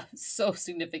 Yeah, so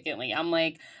significantly. I'm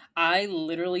like, I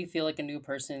literally feel like a new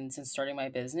person since starting my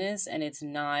business. And it's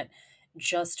not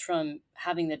just from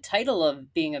having the title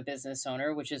of being a business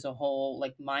owner, which is a whole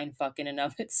like mind fuck in and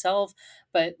of itself,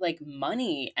 but like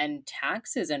money and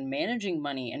taxes and managing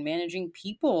money and managing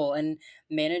people and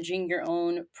managing your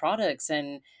own products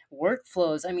and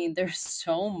workflows. I mean, there's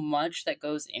so much that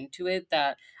goes into it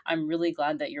that I'm really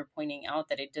glad that you're pointing out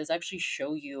that it does actually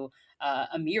show you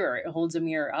a mirror. It holds a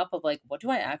mirror up of like, what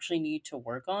do I actually need to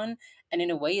work on? And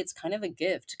in a way, it's kind of a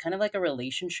gift, kind of like a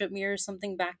relationship mirrors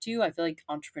something back to you. I feel like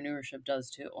entrepreneurship does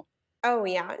too. Oh,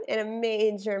 yeah, in a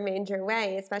major, major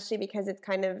way, especially because it's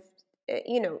kind of,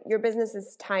 your business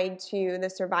is tied to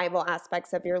the survival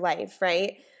aspects of your life,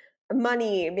 right?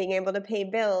 Money, being able to pay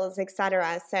bills,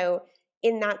 etc. So,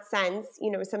 in that sense,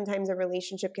 sometimes a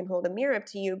relationship can hold a mirror up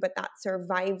to you, but that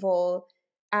survival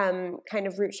kind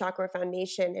of root chakra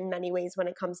foundation in many ways when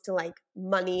it comes to like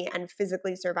money and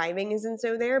physically surviving isn't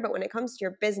so there. But when it comes to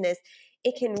your business,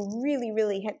 it can really,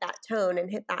 really hit that tone and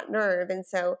hit that nerve. And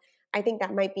so, I think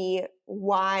that might be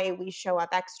why we show up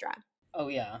extra. Oh,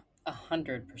 yeah,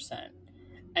 100%.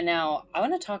 And now I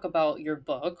want to talk about your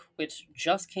book, which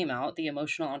just came out, The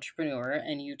Emotional Entrepreneur,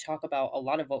 and you talk about a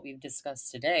lot of what we've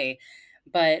discussed today.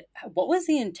 But what was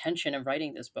the intention of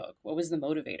writing this book? What was the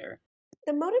motivator?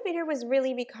 The motivator was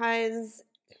really because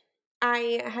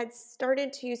I had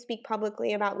started to speak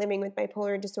publicly about living with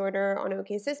bipolar disorder on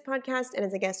OK Sis podcast and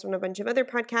as a guest on a bunch of other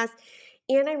podcasts.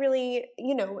 And I really,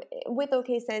 with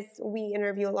OK Sis, we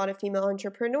interview a lot of female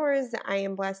entrepreneurs. I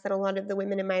am blessed that a lot of the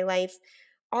women in my life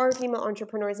are female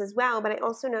entrepreneurs as well. But I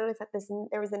also noticed that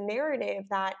there was a narrative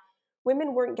that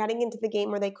women weren't getting into the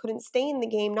game or they couldn't stay in the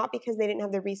game, not because they didn't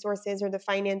have the resources or the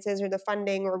finances or the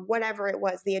funding or whatever it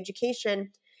was, the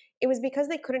education. It was because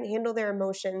they couldn't handle their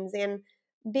emotions. And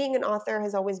being an author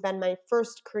has always been my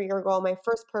first career goal, my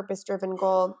first purpose driven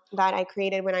goal that I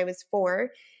created when I was 4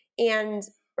 and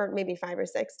or maybe 5 or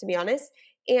 6 to be honest.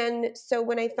 And so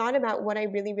when I thought about what I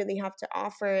really, really have to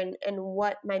offer and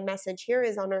what my message here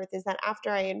is on earth is that after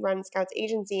I had run Scouts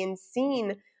Agency and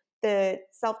seen the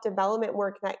self-development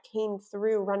work that came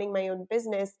through running my own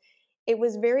business, it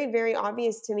was very, very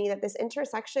obvious to me that this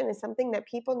intersection is something that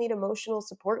people need emotional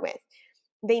support with.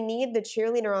 They need the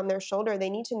cheerleader on their shoulder.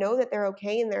 They need to know that they're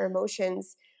okay in their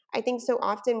emotions. I think so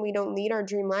often we don't lead our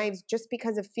dream lives just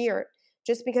because of fear,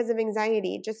 just because of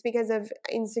anxiety, just because of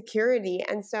insecurity.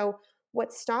 And so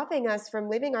what's stopping us from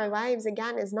living our lives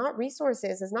again is not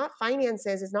resources, is not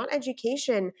finances, is not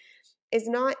education, is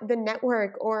not the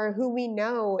network or who we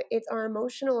know. It's our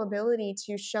emotional ability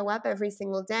to show up every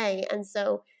single day. And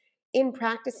so in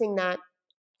practicing that,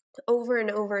 over and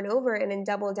over and over and in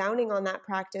double downing on that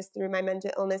practice through my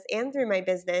mental illness and through my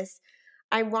business,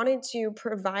 I wanted to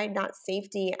provide that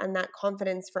safety and that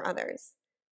confidence for others.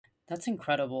 That's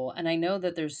incredible. And I know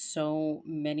that there's so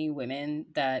many women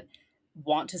that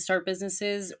want to start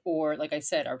businesses or like I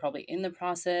said are probably in the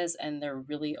process and they're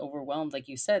really overwhelmed like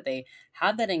you said they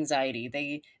have that anxiety.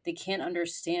 They can't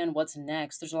understand what's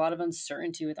next. There's a lot of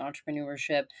uncertainty with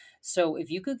entrepreneurship. So if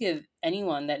you could give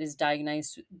anyone that is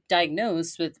diagnosed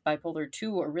with bipolar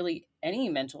 2 or really any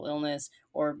mental illness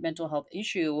or mental health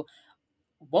issue,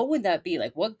 what would that be?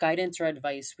 Like what guidance or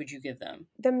advice would you give them?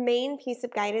 The main piece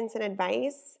of guidance and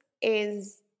advice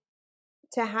is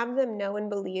to have them know and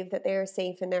believe that they are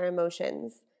safe in their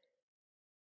emotions,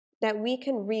 that we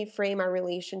can reframe our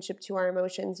relationship to our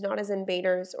emotions, not as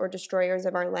invaders or destroyers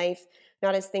of our life,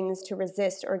 not as things to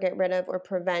resist or get rid of or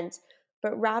prevent,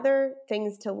 but rather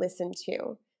things to listen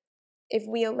to. If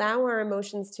we allow our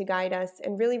emotions to guide us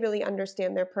and really, really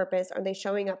understand their purpose, are they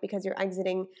showing up because you're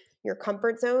exiting your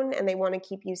comfort zone and they want to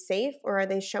keep you safe? Or are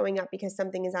they showing up because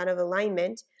something is out of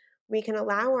alignment? We can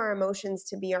allow our emotions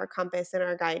to be our compass and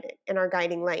our guide and our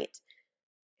guiding light.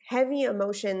 Heavy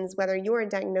emotions, whether you are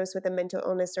diagnosed with a mental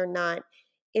illness or not,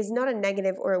 is not a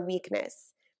negative or a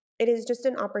weakness. It is just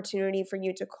an opportunity for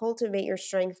you to cultivate your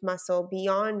strength muscle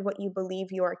beyond what you believe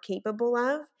you are capable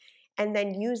of, and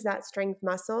then use that strength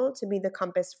muscle to be the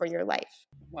compass for your life.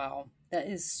 Wow, that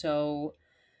is so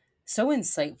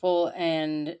insightful,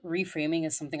 and reframing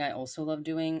is something I also love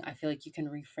doing. I feel like you can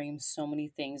reframe so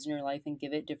many things in your life and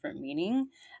give it different meaning.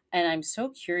 And I'm so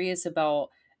curious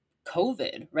about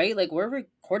COVID, right? Like we're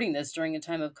recording this during a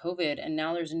time of COVID and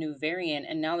now there's a new variant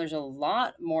and now there's a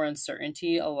lot more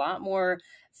uncertainty, a lot more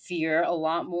fear, a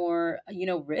lot more,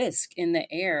 risk in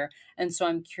the air. And so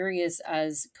I'm curious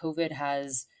as COVID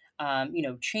has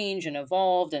changed and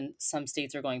evolved, and some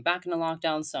states are going back into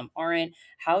lockdown, some aren't.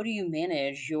 How do you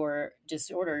manage your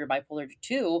disorder, your bipolar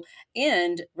 2,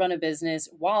 and run a business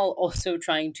while also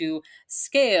trying to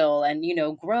scale and,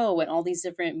 grow and all these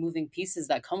different moving pieces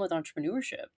that come with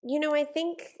entrepreneurship? I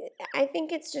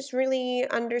think it's just really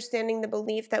understanding the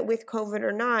belief that with COVID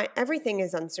or not, everything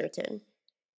is uncertain.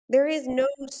 There is no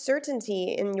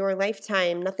certainty in your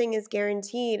lifetime. Nothing is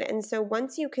guaranteed. And so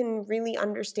once you can really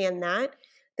understand that,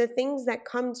 the things that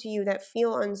come to you that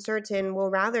feel uncertain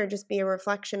will rather just be a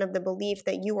reflection of the belief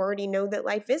that you already know that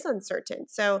life is uncertain.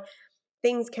 So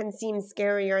things can seem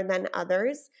scarier than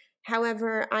others.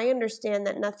 However, I understand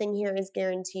that nothing here is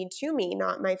guaranteed to me,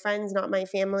 not my friends, not my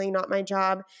family, not my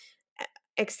job,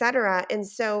 etc. And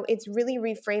so it's really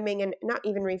reframing and not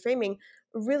even reframing,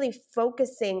 really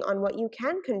focusing on what you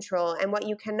can control and what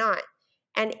you cannot.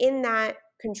 And in that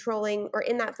controlling or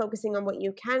in that focusing on what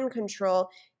you can control,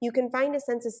 you can find a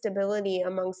sense of stability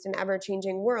amongst an ever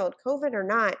changing world, COVID or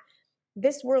not.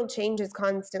 This world changes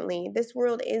constantly. This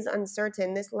world is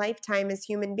uncertain. This lifetime as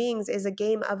human beings is a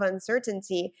game of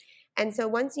uncertainty. And so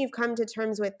once you've come to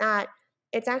terms with that,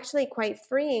 it's actually quite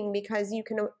freeing because you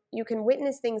can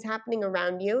witness things happening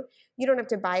around you. You don't have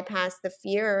to bypass the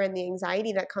fear and the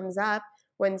anxiety that comes up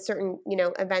when certain,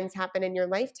 events happen in your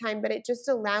lifetime, but it just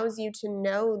allows you to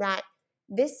know that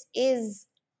this is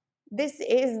this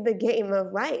is the game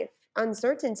of life,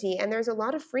 uncertainty, and there's a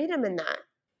lot of freedom in that.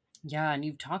 Yeah, and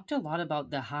you've talked a lot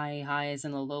about the high highs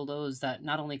and the low lows that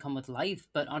not only come with life,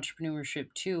 but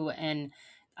entrepreneurship too. And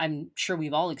I'm sure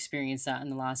we've all experienced that in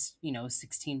the last,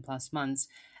 16 plus months.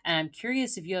 And I'm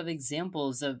curious if you have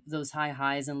examples of those high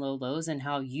highs and low lows and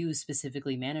how you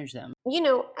specifically manage them.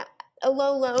 A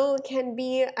low low can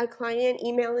be a client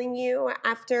emailing you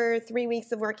after 3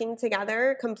 weeks of working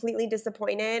together, completely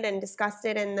disappointed and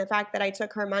disgusted in the fact that I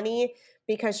took her money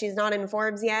because she's not in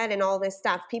Forbes yet and all this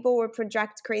stuff. People will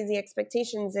project crazy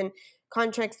expectations, and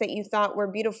contracts that you thought were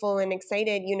beautiful and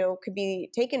excited, could be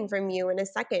taken from you in a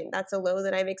second. That's a low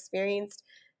that I've experienced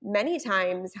many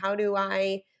times. How do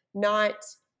I not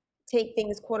take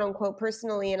things quote unquote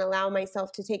personally and allow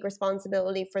myself to take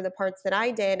responsibility for the parts that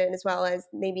I did, and as well as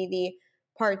maybe the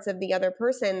parts of the other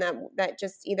person that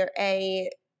just either A,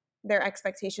 their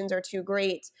expectations are too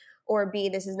great, or B,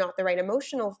 this is not the right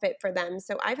emotional fit for them.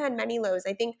 So I've had many lows.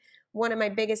 I think one of my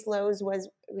biggest lows was,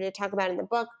 we talk about in the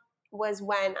book, was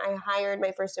when I hired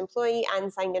my first employee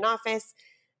and signed an office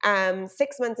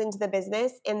 6 months into the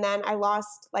business, and then I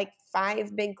lost like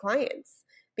 5 big clients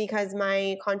because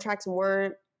my contracts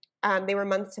weren't they were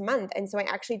month to month. And so I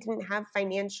actually didn't have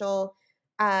financial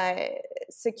uh,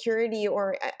 security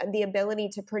or the ability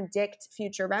to predict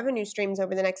future revenue streams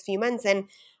over the next few months. And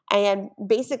I had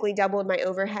basically doubled my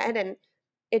overhead. And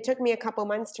it took me a couple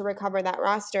months to recover that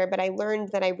roster. But I learned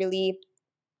that I really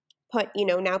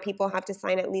now people have to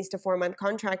sign at least a 4 month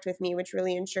contract with me, which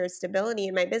really ensures stability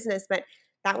in my business. But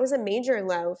that was a major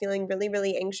low, feeling really,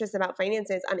 really anxious about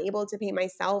finances, unable to pay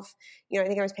myself. I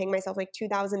think I was paying myself like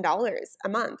 $2,000 a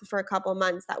month for a couple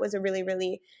months. That was a really,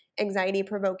 really anxiety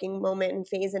provoking moment and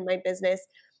phase in my business.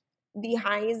 The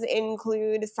highs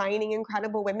include signing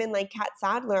incredible women like Kat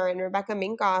Sadler and Rebecca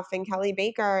Minkoff and Kelly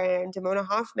Baker and Damona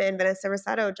Hoffman, Vanessa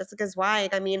Rossetto, Jessica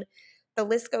Zweig. I mean, the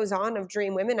list goes on of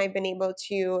dream women I've been able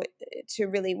to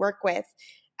really work with.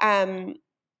 Um,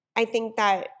 I think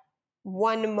that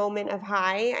one moment of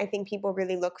high, I think people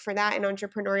really look for that in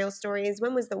entrepreneurial stories.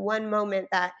 When was the one moment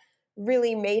that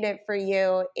really made it for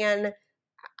you? And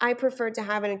I prefer to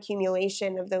have an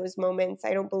accumulation of those moments.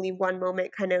 I don't believe one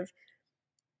moment kind of,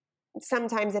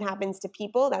 sometimes it happens to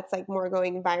people that's like more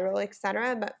going viral,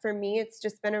 etc. But for me, it's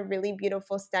just been a really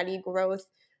beautiful steady growth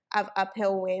of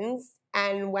uphill wins,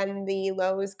 and when the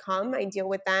lows come, I deal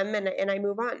with them, and I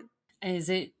move on. And is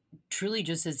it truly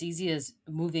just as easy as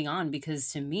moving on?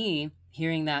 Because to me,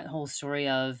 hearing that whole story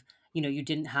of, you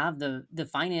didn't have the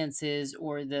finances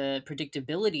or the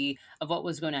predictability of what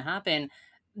was going to happen,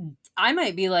 I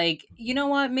might be like, you know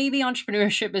what, maybe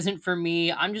entrepreneurship isn't for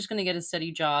me. I'm just going to get a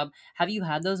steady job. Have you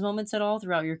had those moments at all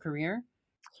throughout your career?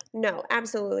 No,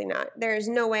 absolutely not. There's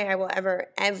no way I will ever,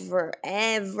 ever,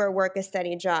 ever work a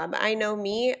steady job. I know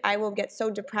me, I will get so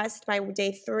depressed by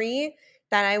day 3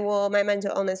 that my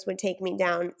mental illness would take me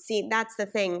down. See, that's the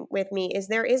thing with me, is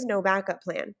there is no backup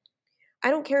plan. I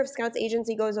don't care if Scouts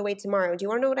agency goes away tomorrow. Do you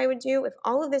want to know what I would do? If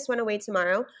all of this went away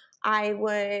tomorrow, I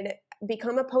would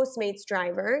become a Postmates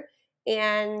driver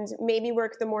and maybe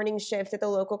work the morning shift at the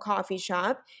local coffee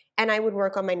shop, and I would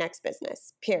work on my next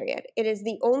business. Period. It is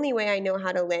the only way I know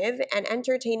how to live, and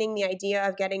entertaining the idea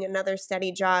of getting another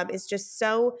steady job is just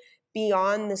so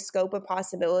beyond the scope of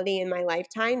possibility in my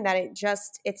lifetime that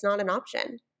it's not an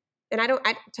option. And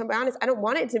to be honest, I don't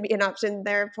want it to be an option.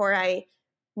 Therefore, I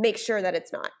make sure that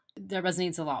it's not. That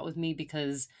resonates a lot with me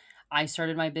because I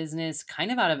started my business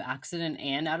kind of out of accident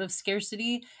and out of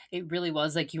scarcity. It really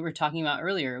was like you were talking about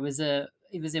earlier. It was a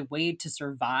way to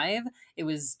survive. It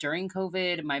was during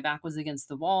COVID. My back was against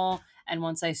the wall, and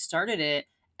once I started it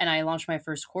and I launched my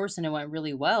first course and it went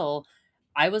really well,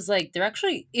 I was like, there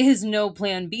actually is no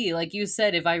plan B. Like you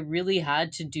said, if I really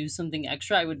had to do something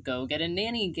extra, I would go get a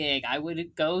nanny gig. I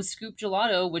would go scoop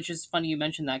gelato, which is funny you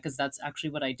mentioned that because that's actually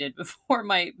what I did before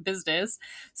my business.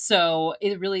 So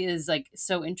it really is like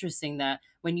so interesting that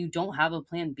when you don't have a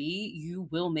plan B, you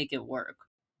will make it work.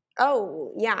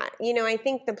 Oh, yeah. I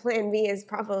think the plan B is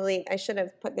probably, I should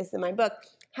have put this in my book.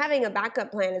 Having a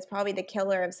backup plan is probably the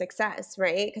killer of success,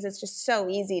 right? Because it's just so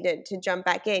easy to jump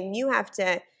back in. You have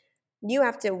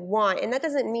to want, and that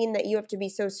doesn't mean that you have to be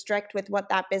so strict with what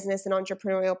that business and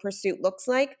entrepreneurial pursuit looks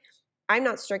like. I'm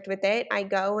not strict with it. I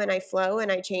go and I flow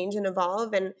and I change and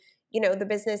evolve, and the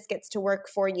business gets to work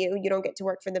for you. You don't get to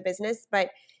work for the business, but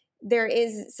there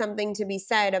is something to be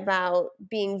said about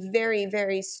being very,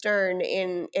 very stern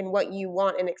in what you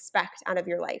want and expect out of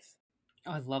your life.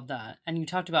 Oh, I love that. And you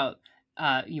talked about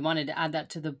you wanted to add that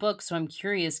to the book. So I'm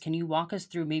curious, can you walk us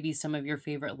through maybe some of your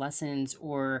favorite lessons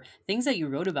or things that you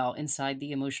wrote about inside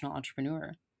The Emotional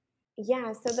Entrepreneur?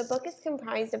 Yeah, so the book is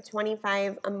comprised of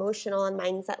 25 emotional and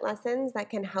mindset lessons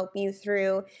that can help you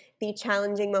through the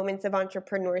challenging moments of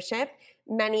entrepreneurship.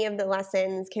 Many of the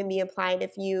lessons can be applied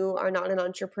if you are not an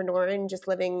entrepreneur and just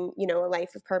living, a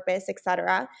life of purpose,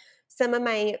 etc. Some of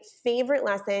my favorite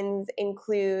lessons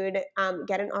include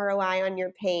get an ROI on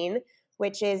your pain,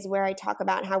 which is where I talk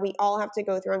about how we all have to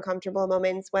go through uncomfortable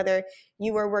moments, whether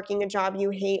you are working a job you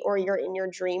hate or you're in your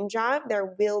dream job,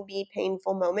 there will be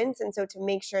painful moments. And so to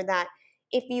make sure that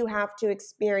if you have to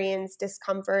experience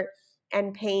discomfort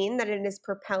and pain, that it is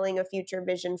propelling a future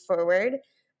vision forward.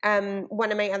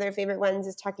 One of my other favorite ones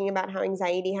is talking about how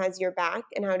anxiety has your back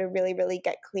and how to really, really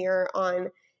get clear on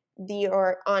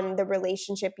the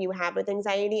relationship you have with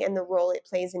anxiety and the role it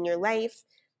plays in your life.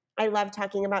 I love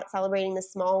talking about celebrating the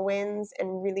small wins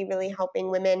and really, really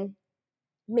helping women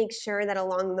make sure that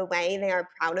along the way they are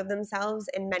proud of themselves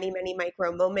in many, many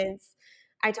micro moments.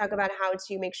 I talk about how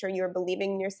to make sure you're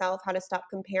believing in yourself, how to stop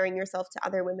comparing yourself to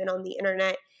other women on the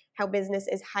internet, how business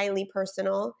is highly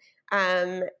personal,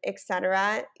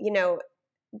 etc.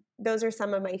 Those are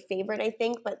some of my favorite, I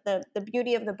think. But the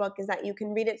beauty of the book is that you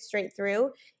can read it straight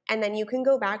through, and then you can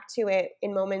go back to it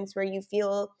in moments where you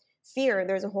feel fear.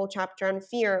 There's a whole chapter on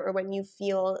fear, or when you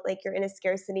feel like you're in a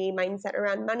scarcity mindset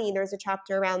around money, there's a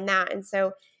chapter around that. And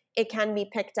so it can be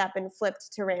picked up and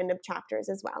flipped to random chapters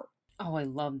as well. Oh, I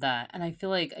love that. And I feel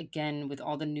like, again, with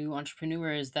all the new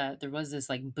entrepreneurs, that there was this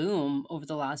like boom over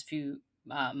the last few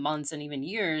months and even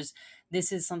years.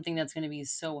 This is something that's going to be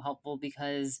so helpful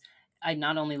because I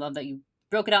not only love that you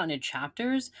broke it out into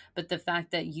chapters, but the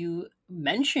fact that you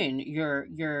mention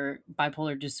your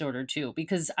bipolar disorder too,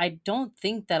 because I don't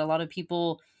think that a lot of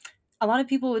people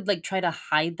would like try to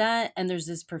hide that, and there's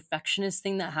this perfectionist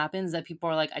thing that happens that people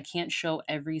are like, I can't show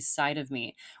every side of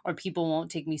me, or people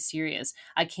won't take me serious.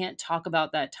 I can't talk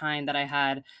about that time that I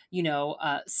had,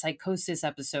 a psychosis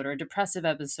episode or a depressive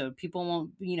episode. People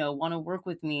won't, want to work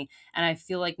with me. And I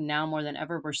feel like now more than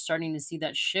ever we're starting to see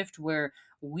that shift where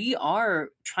we are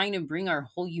trying to bring our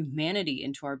whole humanity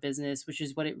into our business, which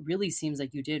is what it really seems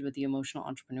like you did with the emotional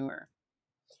entrepreneur.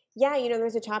 Yeah,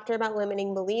 there's a chapter about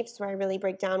limiting beliefs where I really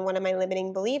break down one of my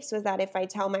limiting beliefs was that if I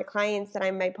tell my clients that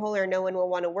I'm bipolar, no one will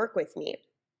want to work with me.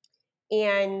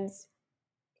 And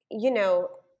you know,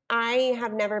 I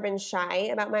have never been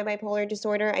shy about my bipolar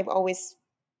disorder. I've always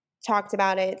talked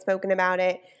about it, spoken about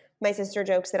it. My sister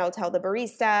jokes that I'll tell the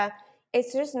barista.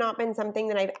 It's just not been something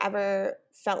that I've ever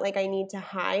felt like I need to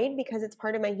hide because it's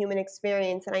part of my human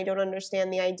experience. And I don't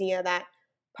understand the idea that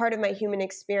part of my human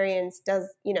experience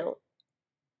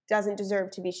doesn't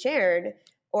deserve to be shared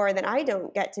or that I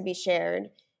don't get to be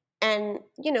shared. And,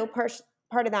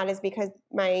 part of that is because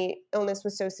my illness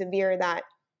was so severe that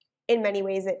in many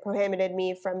ways it prohibited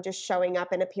me from just showing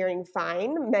up and appearing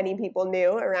fine. Many people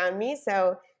knew around me,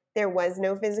 so there was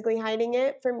no physically hiding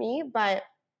it for me. But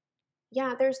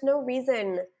yeah, there's no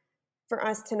reason for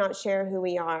us to not share who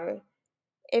we are.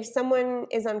 If someone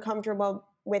is uncomfortable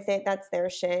with it, that's their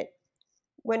shit.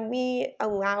 When we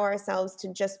allow ourselves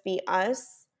to just be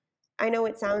us, I know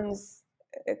it sounds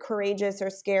courageous or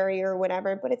scary or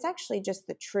whatever, but it's actually just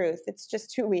the truth. It's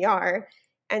just who we are.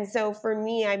 And so for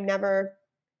me, I've never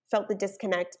felt the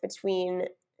disconnect between,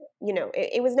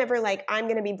 it was never like, I'm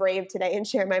going to be brave today and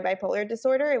share my bipolar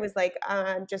disorder. It was like,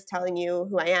 I'm just telling you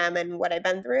who I am and what I've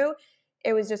been through.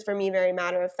 It was just for me very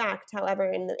matter of fact.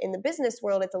 However, in the business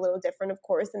world, it's a little different, of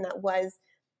course, and that was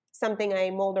something I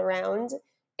mulled around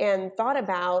and thought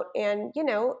about. And,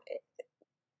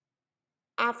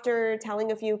 after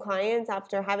telling a few clients,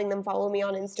 after having them follow me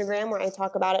on Instagram where I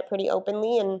talk about it pretty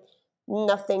openly and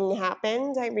nothing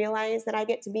happened, I realized that I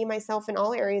get to be myself in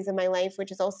all areas of my life,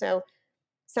 which is also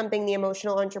something the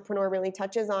emotional entrepreneur really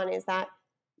touches on is that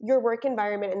your work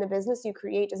environment and the business you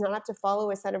create does not have to follow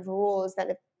a set of rules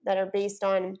that are based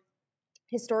on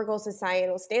historical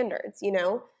societal standards.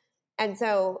 And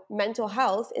so mental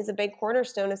health is a big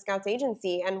cornerstone of Scouts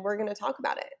Agency, and we're going to talk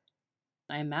about it.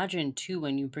 I imagine too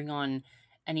when you bring on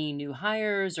any new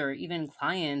hires or even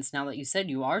clients, now that you said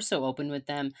you are so open with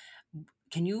them,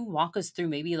 can you walk us through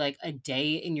maybe like a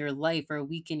day in your life or a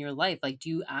week in your life? Like, do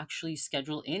you actually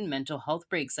schedule in mental health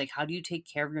breaks? Like, how do you take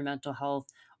care of your mental health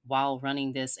while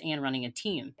running this and running a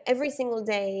team? Every single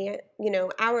day,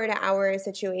 hour to hour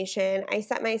situation, I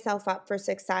set myself up for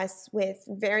success with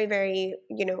very, very,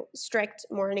 strict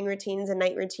morning routines and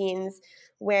night routines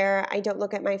where I don't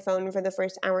look at my phone for the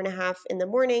first hour and a half in the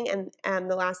morning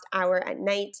and the last hour at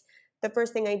night. The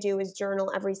first thing I do is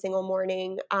journal every single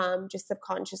morning, just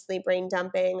subconsciously brain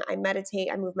dumping. I meditate,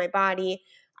 I move my body,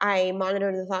 I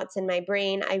monitor the thoughts in my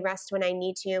brain, I rest when I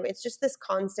need to. It's just this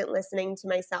constant listening to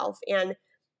myself. And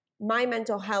my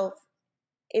mental health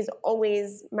is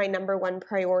always my number one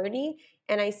priority.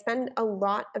 And I spend a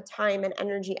lot of time and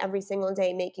energy every single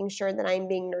day making sure that I'm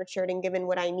being nurtured and given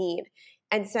what I need.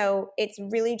 And so it's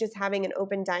really just having an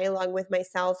open dialogue with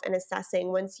myself and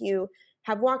assessing once you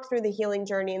have walked through the healing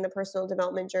journey and the personal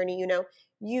development journey,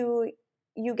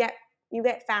 you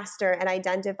get faster at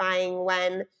identifying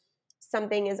when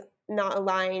something is not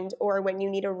aligned or when you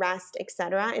need a rest,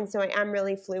 etc. And so I am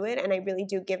really fluid, and I really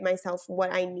do give myself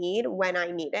what I need when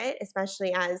I need it,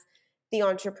 especially as the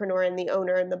entrepreneur and the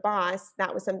owner and the boss.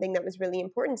 That was something that was really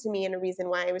important to me, and a reason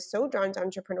why I was so drawn to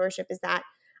entrepreneurship is that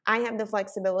I have the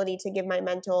flexibility to give my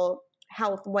mental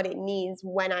health what it needs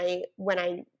when I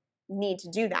need to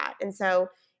do that. And so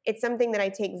it's something that I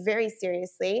take very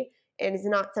seriously. It is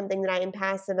not something that I am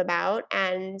passive about,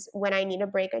 and when I need a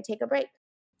break, I take a break.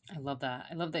 I love that.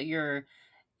 I love that you're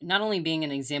not only being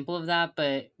an example of that,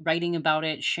 but writing about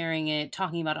it, sharing it,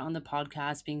 talking about it on the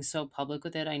podcast, being so public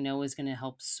with it, I know is going to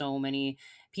help so many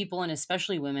people, and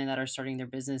especially women that are starting their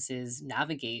businesses,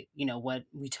 navigate, what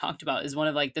we talked about is one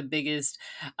of like the biggest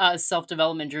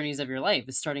self-development journeys of your life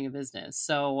is starting a business.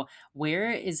 So where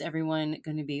is everyone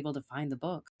going to be able to find the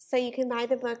book? So you can buy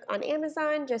the book on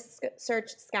Amazon, just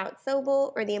search Scout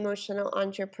Sobel or The Emotional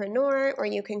Entrepreneur, or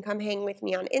you can come hang with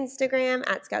me on Instagram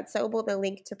at Scout Sobel. The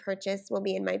link to purchase will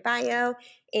be in my bio.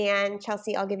 And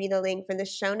Chelsea, I'll give you the link for the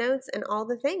show notes and all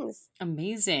the things.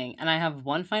 Amazing. And I have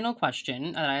one final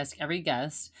question that I ask every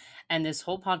guest. And this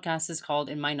whole podcast is called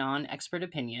In My Non Expert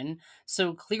Opinion.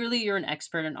 So clearly, you're an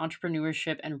expert in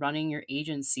entrepreneurship and running your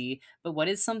agency. But what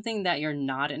is something that you're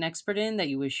not an expert in that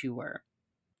you wish you were?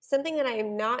 Something that I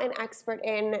am not an expert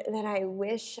in that I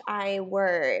wish I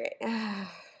were.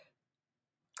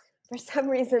 For some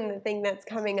reason, the thing that's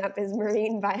coming up is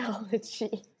marine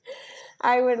biology.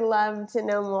 I would love to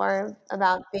know more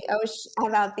about the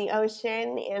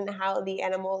ocean and how the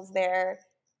animals there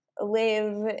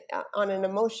live on an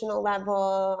emotional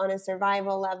level, on a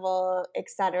survival level,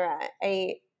 etc.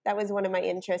 I That was one of my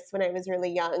interests when I was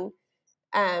really young.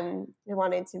 I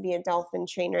wanted to be a dolphin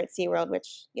trainer at SeaWorld,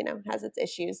 which has its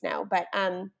issues now. But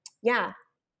yeah,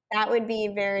 that would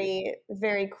be very,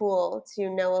 very cool to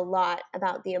know a lot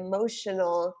about the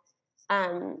emotional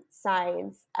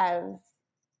sides of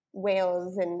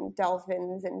whales and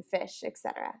dolphins and fish,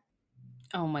 etc.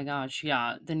 Oh my gosh,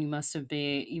 yeah. Then you must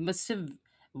have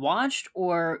watched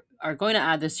or are going to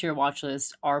add this to your watch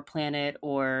list, Our Planet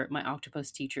or My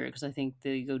Octopus Teacher, because I think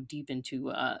they go deep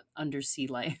into undersea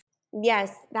life.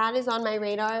 Yes, that is on my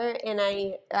radar, and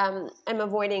I am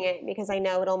avoiding it because I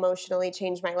know it'll emotionally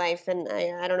change my life, and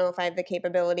I don't know if I have the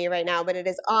capability right now, but it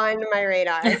is on my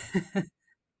radar.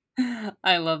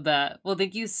 I love that. Well,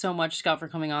 thank you so much, Scott, for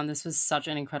coming on. This was such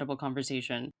an incredible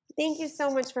conversation. Thank you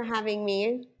so much for having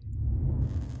me.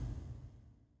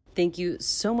 Thank you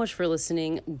so much for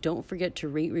listening. Don't forget to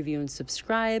rate, review, and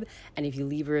subscribe. And if you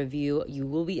leave a review, you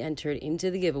will be entered into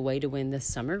the giveaway to win the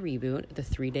Summer Reboot, the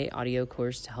 3-day audio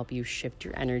course to help you shift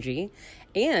your energy.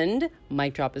 And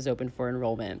Mic Drop is open for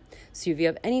enrollment. So if you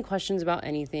have any questions about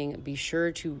anything, be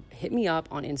sure to hit me up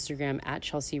on Instagram at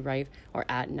Chelsea Rife or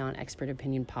at Non-Expert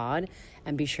Opinion Pod.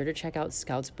 And be sure to check out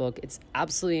Scout's book. It's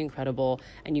absolutely incredible.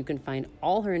 And you can find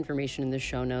all her information in the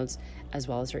show notes, as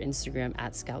well as her Instagram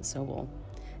at Scout Sobel.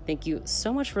 Thank you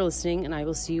so much for listening, and I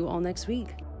will see you all next week.